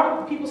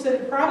 People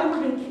said they probably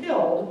would have been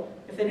killed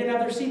if they didn't have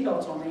their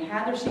seatbelts on. They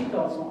had their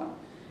seatbelts on.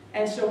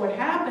 And so what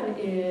happened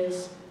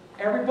is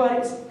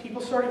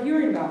people started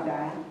hearing about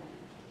that,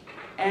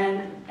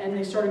 and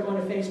they started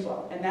going to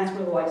Facebook, and that's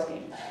where the likes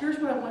came. Here's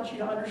what I want you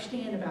to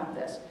understand about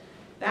this.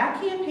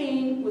 That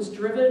campaign was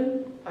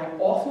driven by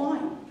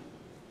offline.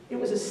 It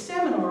was a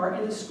seminar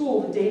in the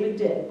school that David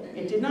did.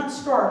 It did not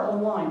start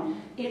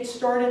online. It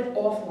started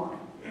offline.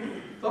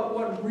 But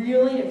what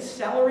really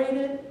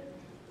accelerated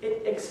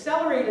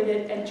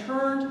it and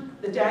turned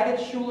the Daggett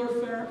Schuler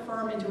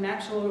firm into an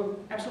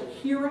absolute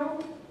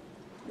hero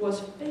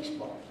was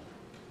Facebook.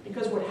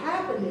 Because what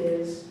happened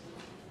is,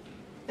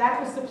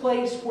 that was the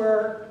place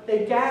where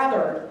they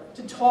gathered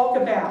to talk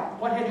about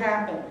what had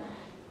happened.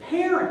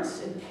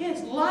 Parents and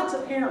kids, lots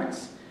of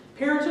parents.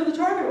 Parents are the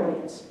target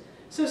audience.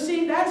 So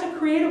see, that's a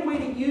creative way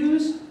to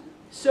use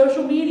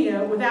social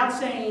media without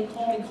saying,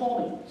 call me.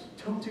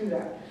 Don't do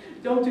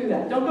that. Don't do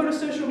that. Don't go to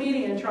social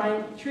media and try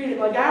and treat it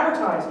like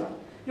advertising.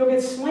 You'll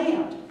get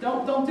slammed.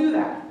 Don't do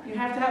that. You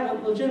have to have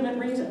a legitimate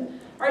reason.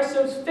 All right,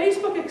 so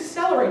Facebook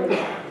accelerated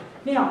that.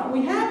 Now,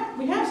 we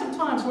have some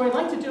time, so what I'd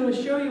like to do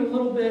is show you a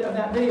little bit of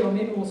that video, and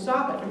maybe we'll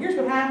stop it. But here's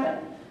what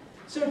happened.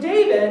 So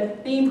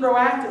David, being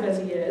proactive as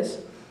he is,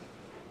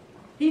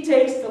 he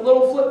takes the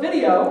little flip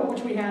video,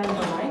 which we had in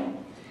mind,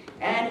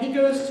 and he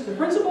goes to the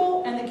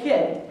principal and the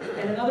kid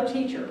and another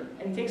teacher,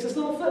 and he takes this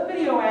little flip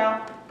video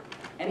out,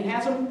 and he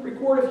has them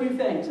record a few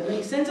things. And then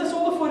he sends us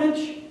all the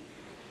footage,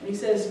 and he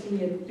says, can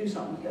you do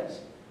something with this?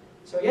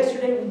 So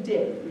yesterday we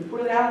did. We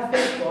put it out on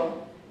Facebook.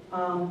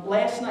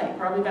 Last night,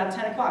 probably about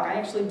 10 o'clock, I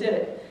actually did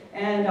it.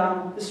 And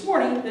this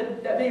morning,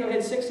 that video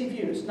had 60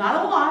 views.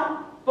 Not a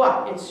lot,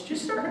 but it's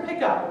just starting to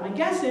pick up. And my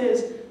guess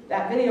is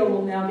that video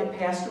will now get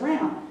passed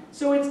around.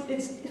 So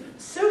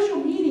social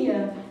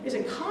media is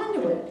a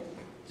conduit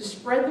to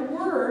spread the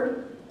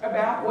word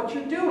about what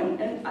you're doing.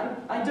 And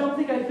I don't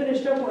think I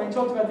finished up when I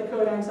talked about the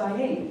Kodak's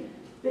i8.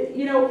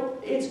 You know,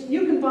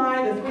 you can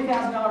buy the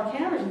 $3,000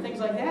 cameras and things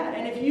like that,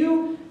 and if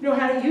you know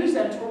how to use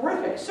them,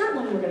 terrific.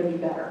 Certainly they're going to be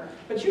better.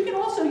 But you can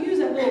also use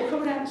that little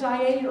Kodak's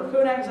i8 or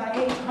Kodak's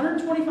i8,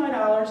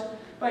 $125,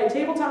 buy a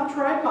tabletop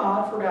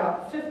tripod for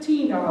about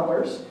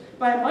 $15,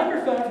 buy a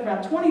microphone for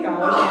about $20, and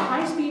a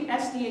high-speed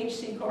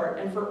SDHC card.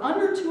 And for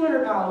under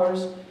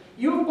 $200,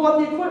 you have bought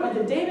the equipment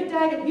that David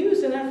Daggett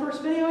used in that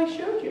first video I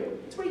showed you.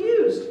 That's what he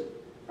used.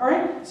 All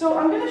right? So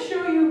I'm going to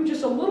show you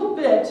just a little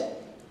bit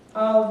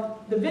of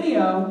the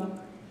video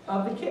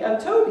of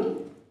Toby.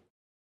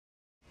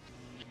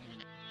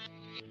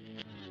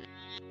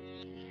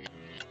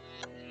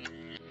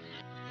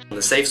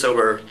 The Safe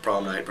Sober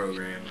Prom Night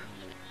program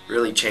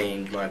really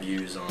changed my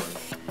views on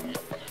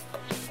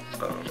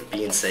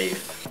being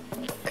safe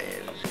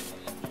and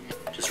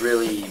just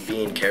really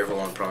being careful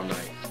on prom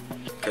night,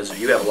 because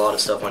you have a lot of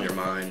stuff on your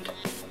mind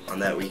on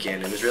that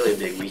weekend, and it's really a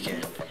big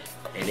weekend,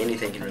 and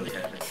anything can really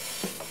happen.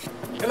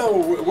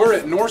 Hello, we're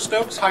at North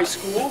Stokes High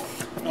School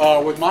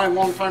with my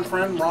longtime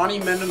friend Ronnie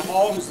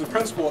Mendenhall, who's the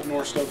principal at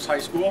North Stokes High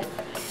School,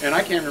 and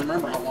I can't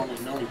remember how long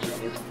we've known each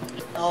other.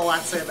 Oh,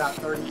 I'd say about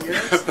 30 years.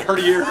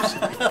 30 years.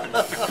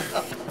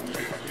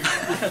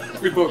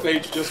 We both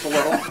aged just a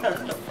little.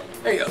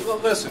 Hey,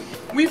 listen,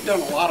 we've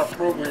done a lot of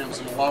programs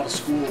in a lot of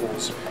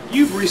schools.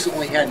 You've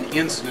recently had an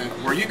incident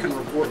where you can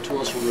report to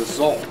us a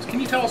result. Can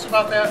you tell us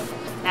about that?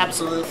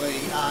 Absolutely.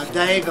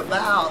 Dave,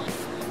 about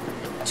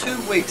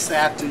 2 weeks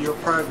after your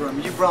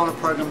program, you brought a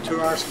program to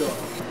our school.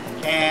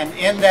 And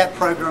in that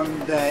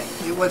program,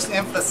 it was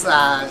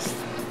emphasized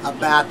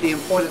about the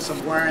importance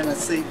of wearing a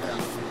seatbelt.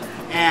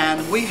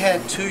 And we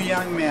had 2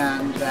 young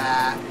men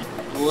that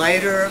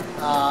later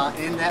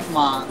in that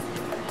month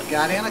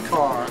got in a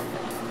car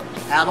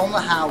out on the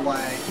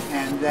highway,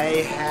 and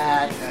they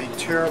had a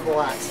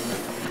terrible accident.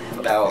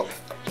 About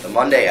the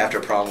Monday after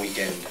prom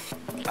weekend,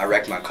 I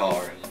wrecked my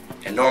car,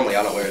 and normally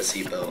I don't wear a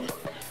seatbelt.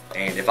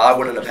 And if I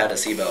wouldn't have had a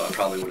seatbelt, I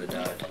probably would have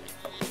died.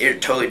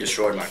 It totally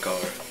destroyed my car.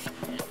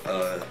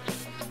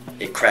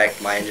 It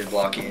cracked my engine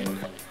block in,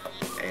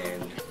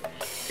 and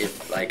it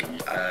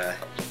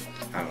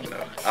I don't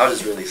know. I was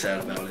just really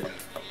sad about it.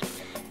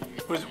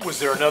 Was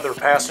there another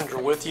passenger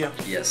with you?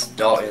 Yes,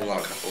 Dalton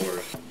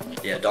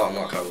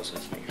Lockhart was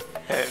with me.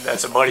 And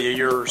that's a buddy of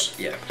yours.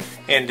 Yeah.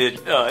 And did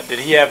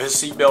he have his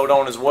seatbelt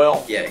on as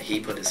well? Yeah, he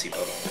put his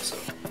seatbelt on also.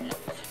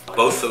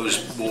 Both those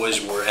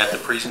boys were at the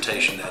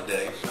presentation that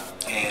day,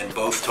 and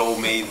both told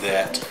me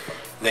that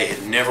they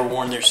had never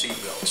worn their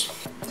seatbelts.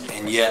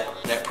 And yet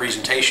that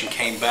presentation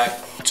came back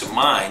to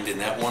mind, and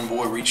that one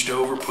boy reached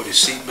over, put his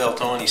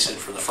seatbelt on, he said,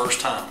 for the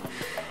first time.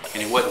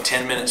 And it wasn't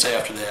 10 minutes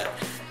after that,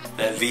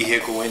 that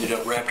vehicle ended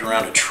up wrapped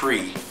around a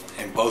tree,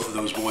 and both of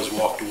those boys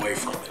walked away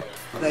from it.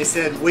 They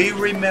said, we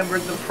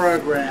remembered the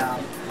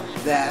program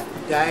that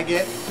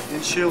Daggett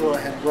and Schuler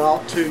had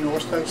brought to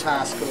North Stokes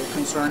High School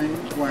concerning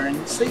wearing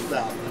the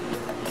seatbelt.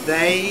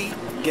 They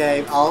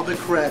gave all the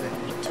credit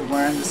to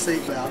wearing the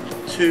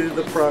seatbelt to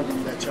the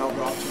program that y'all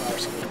brought to our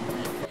school.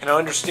 And I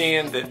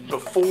understand that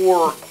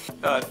before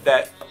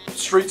that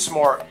Street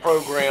Smart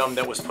program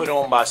that was put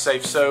on by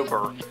Safe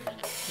Sober,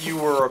 you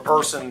were a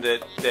person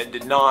that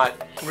did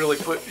not really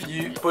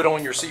put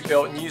on your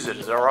seatbelt and use it.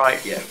 Is that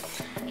right? Yeah.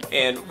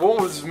 And what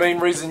was the main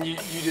reason you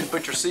didn't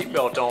put your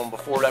seatbelt on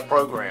before that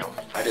program?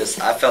 I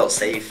felt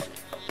safe.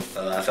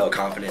 I felt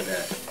confident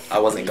that I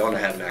wasn't going to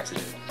have an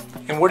accident.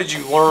 And what did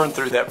you learn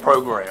through that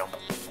program?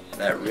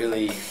 That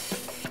really,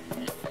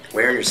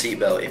 wearing your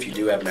seatbelt if you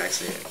do have an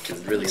accident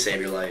can really save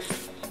your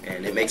life,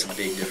 and it makes a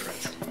big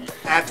difference.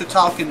 After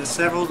talking to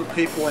several of the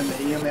people in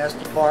the EMS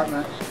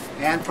department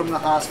and from the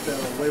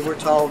hospital, we were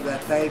told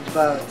that they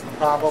both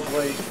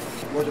probably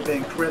would have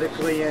been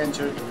critically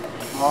injured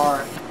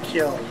or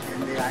killed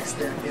in the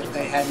accident if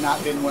they had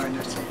not been wearing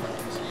their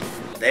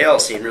seatbelts. They all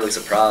seemed really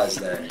surprised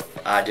that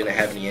I didn't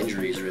have any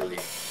injuries, really.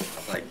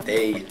 Like,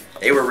 they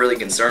were really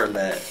concerned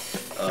that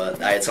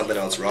I had something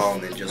else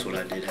wrong than just what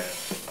I did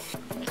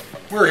have.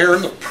 We're here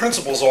in the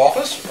principal's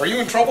office. Are you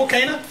in trouble,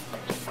 Kana?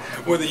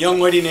 With a young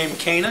lady named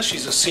Kana.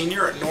 She's a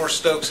senior at North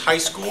Stokes High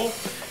School.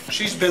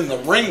 She's been the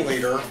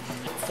ringleader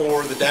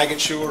for the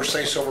Daggett Schuler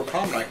Safe Sober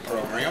Prom Night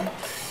program.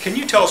 Can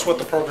you tell us what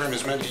the program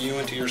has meant to you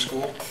and to your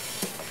school?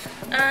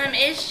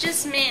 It's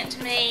just meant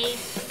to me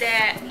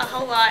that a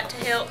whole lot to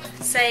help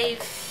save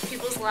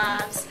people's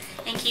lives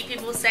and keep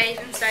people safe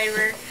and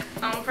sober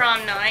on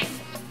prom night,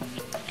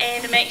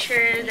 and to make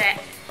sure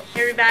that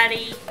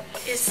everybody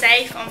is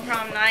safe on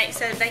prom night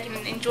so that they can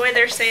enjoy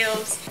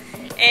themselves.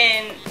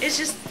 And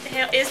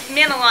it's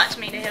meant a lot to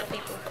me to help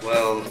people.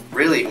 Well,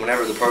 really,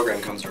 whenever the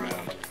program comes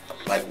around,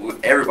 like,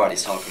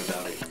 everybody's talking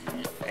about it,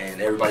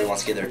 and everybody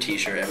wants to get their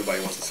t-shirt, everybody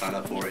wants to sign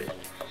up for it.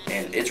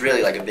 And it's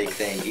really like a big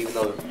thing, even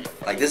though,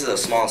 like, this is a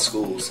small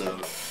school, so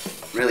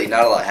really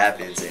not a lot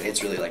happens, and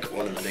it's really like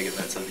one of the big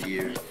events of the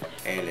year.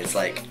 And it's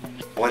like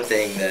one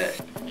thing that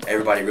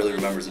everybody really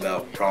remembers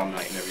about prom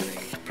night and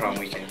everything, prom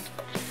weekend.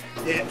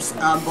 It's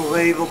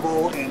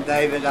unbelievable, and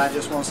David, I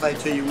just want to say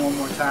to you one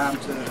more time,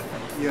 to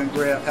you and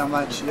Griff, how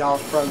much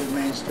y'all's program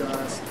means to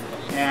us.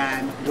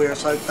 And we're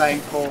so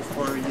thankful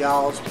for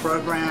y'all's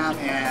program,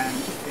 and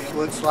it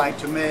looks like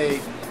to me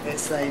it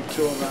saved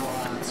 2 of our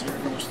lives here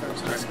at North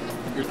Stokes High School.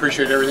 We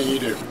appreciate everything you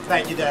do.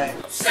 Thank you, Dave.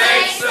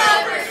 Stay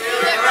sober,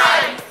 do it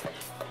right.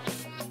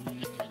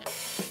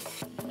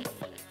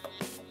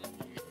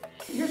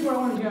 Here's what I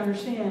wanted you to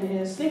understand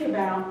is think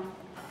about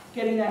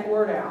getting that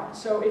word out.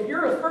 So if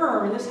you're a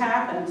firm and this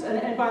happens,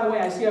 and by the way,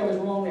 I see I was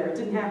wrong there. It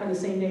didn't happen the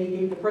same day you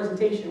gave the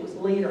presentation. It was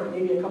later,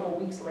 maybe a couple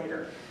of weeks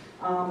later.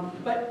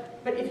 But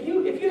if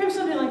you have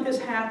something like this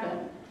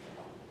happen,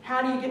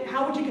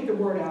 how would you get the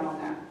word out on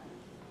that?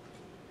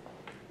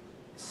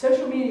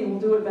 Social media will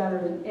do it better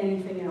than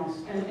anything else,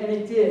 and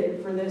it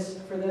did for this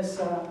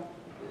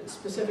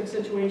specific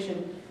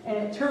situation. And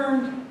it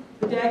turned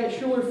the Daggett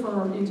Schuler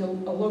firm into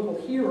a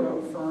local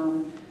hero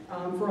firm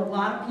for a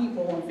lot of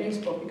people on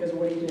Facebook because of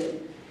what he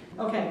did.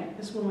 Okay,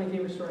 this is one of my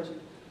favorite stories.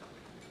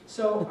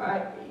 So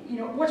I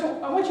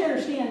want you to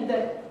understand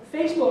that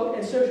Facebook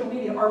and social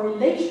media are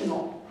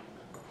relational.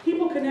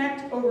 People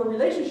connect over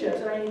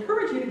relationships, and I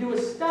encourage you to do a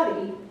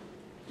study,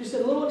 just a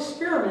little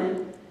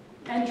experiment,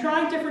 and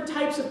try different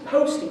types of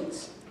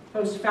postings.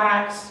 Post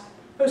facts.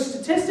 Post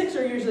statistics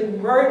are usually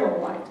very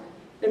well liked.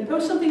 Then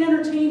post something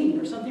entertaining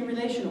or something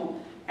relational,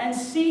 and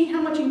see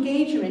how much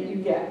engagement you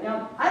get.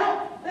 Now,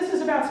 this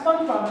is about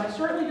SpongeBob, and I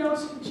certainly don't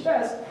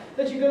suggest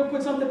that you go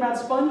put something about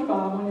SpongeBob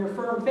on your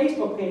firm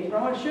Facebook page, but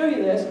I want to show you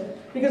this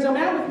because I'm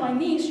out with my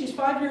niece. She's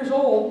 5 years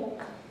old,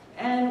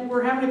 and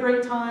we're having a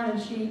great time,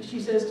 and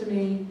she says to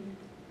me,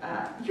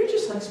 "You're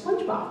just like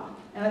SpongeBob."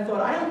 And I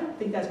thought, I don't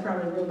think that's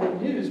probably real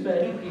good news,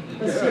 but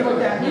let's see what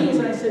that means.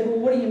 And I said, "Well,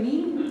 what do you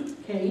mean,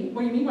 Kate?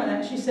 What do you mean by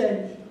that?" She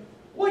said,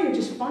 "Well, you're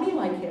just funny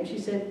like him." She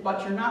said,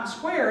 "But you're not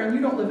square and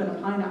you don't live in a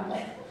pineapple."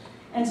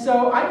 And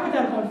so I put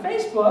that up on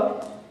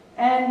Facebook,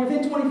 and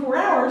within 24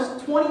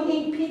 hours,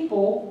 28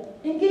 people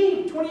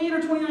engaged, 28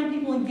 or 29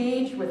 people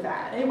engaged with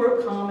that. They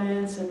wrote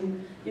comments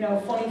and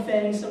funny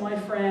things to my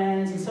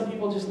friends, and some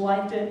people just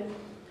liked it.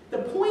 The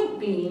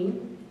point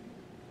being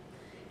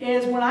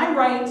is when I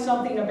write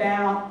something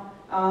about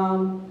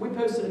we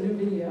posted a new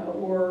video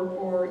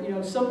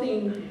or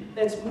something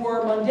that's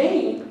more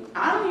mundane,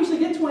 I don't usually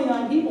get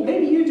 29 people.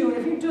 Maybe you do, and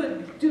if you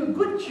do a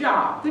good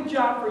job for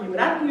you, but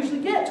I don't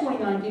usually get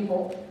 29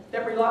 people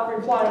that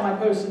reply to my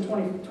posts in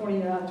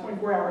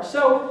 24 hours.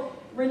 So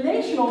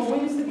relational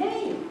wins the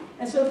game.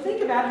 And so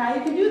think about how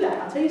you can do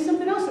that. I'll tell you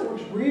something else that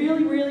works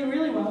really, really,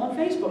 really well on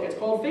Facebook. It's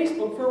called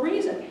Facebook for a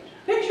reason.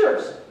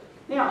 Pictures.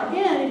 Now,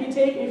 again,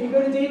 if you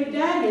go to David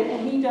Daggett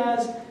and he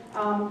does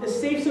the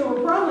Safe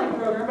Sober Prom-Night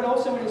program, but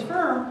also in his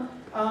firm,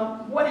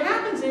 what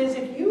happens is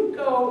if you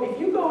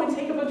go and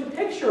take a bunch of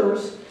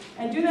pictures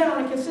and do that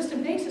on a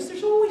consistent basis,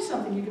 there's always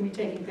something you can be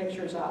taking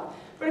pictures of.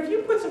 But if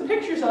you put some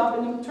pictures up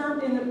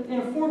in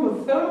a form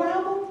of photo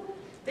album,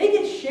 they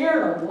get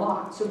shared a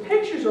lot. So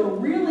pictures are a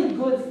really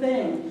good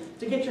thing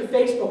to get your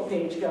Facebook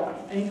page going.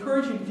 I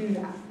encourage you to do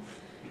that.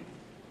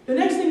 The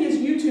next thing is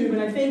YouTube,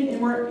 and I think,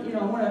 and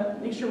I want to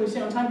make sure we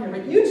stay on time here,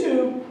 but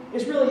YouTube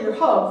is really your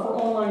hub for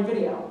online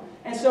video.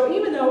 And so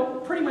even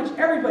though pretty much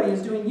everybody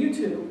is doing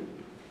YouTube,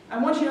 I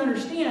want you to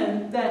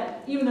understand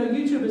that even though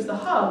YouTube is the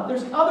hub,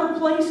 there's other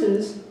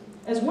places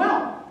as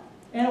well.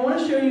 And I want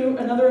to show you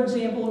another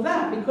example of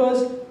that,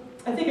 because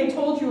I think I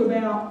told you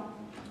about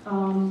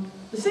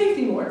the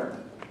safety lawyer,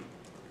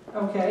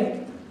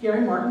 okay,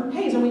 Gary Martin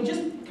Hayes, and we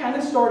just kind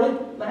of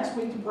started last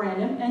week to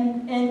brand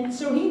him, and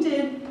so he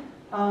did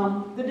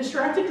the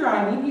distracted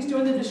driving. He's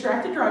doing the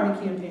distracted driving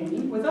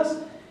campaign with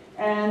us,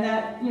 and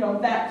that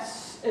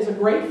is a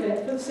great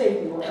fit for the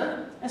safety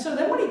lawyer. And so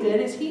then what he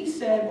did is he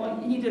said, well,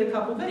 he did a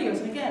couple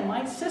videos, and again,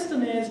 my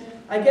system is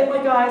I get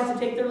my guys to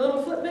take their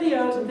little flip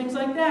videos and things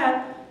like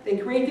that. They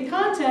create the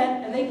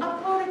content and they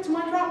upload it to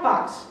my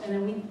Dropbox,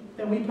 and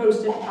then we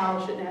post it,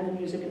 polish it, and add the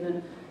music in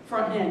the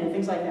front end and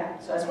things like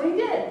that. So that's what he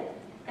did.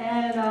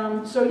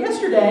 And so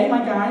yesterday,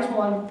 my guys,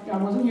 well, I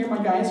wasn't here,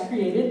 my guys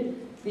created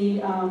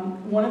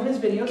one of his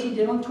videos he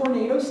did on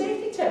tornado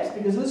safety tips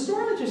because of the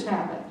storm that just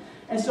happened.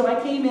 And so I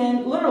came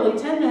in literally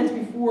 10 minutes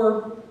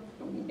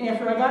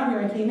after I got here,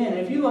 I came in. And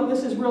if you look,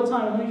 this is real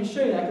time. Let me just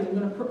show you that because I'm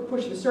going to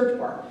push the search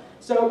bar.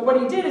 So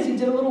what he did is he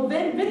did a little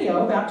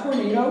video about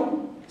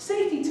tornado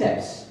safety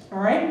tips. All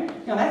right?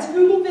 Now that's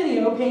Google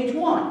Video, page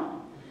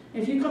 1.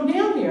 If you come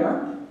down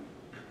here,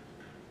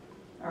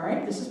 all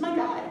right, this is my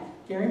guy,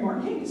 Gary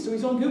Martin Hayes. So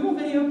he's on Google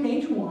Video,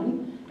 page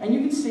 1, and you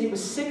can see it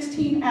was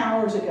 16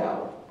 hours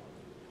ago.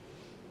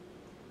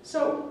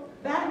 So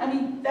that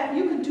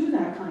you can do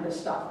that kind of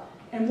stuff.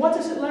 And what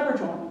does it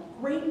leverage on?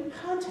 Great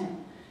content.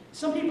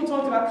 Some people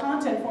talked about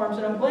content farms,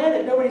 and I'm glad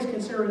that nobody's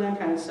considering that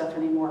kind of stuff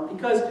anymore,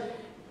 because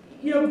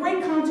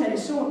great content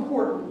is so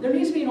important. There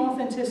needs to be an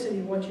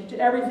authenticity to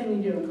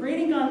everything you do.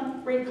 Creating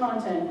great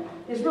content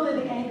is really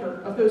the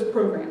anchor of those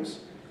programs.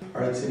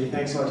 All right, Cindy,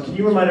 thanks so much. Can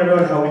you remind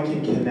everyone how we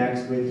can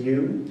connect with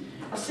you?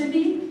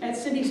 Cindy at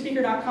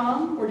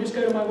cindyspeaker.com, or just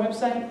go to my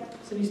website,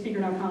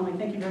 cindyspeaker.com. And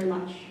thank you very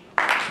much.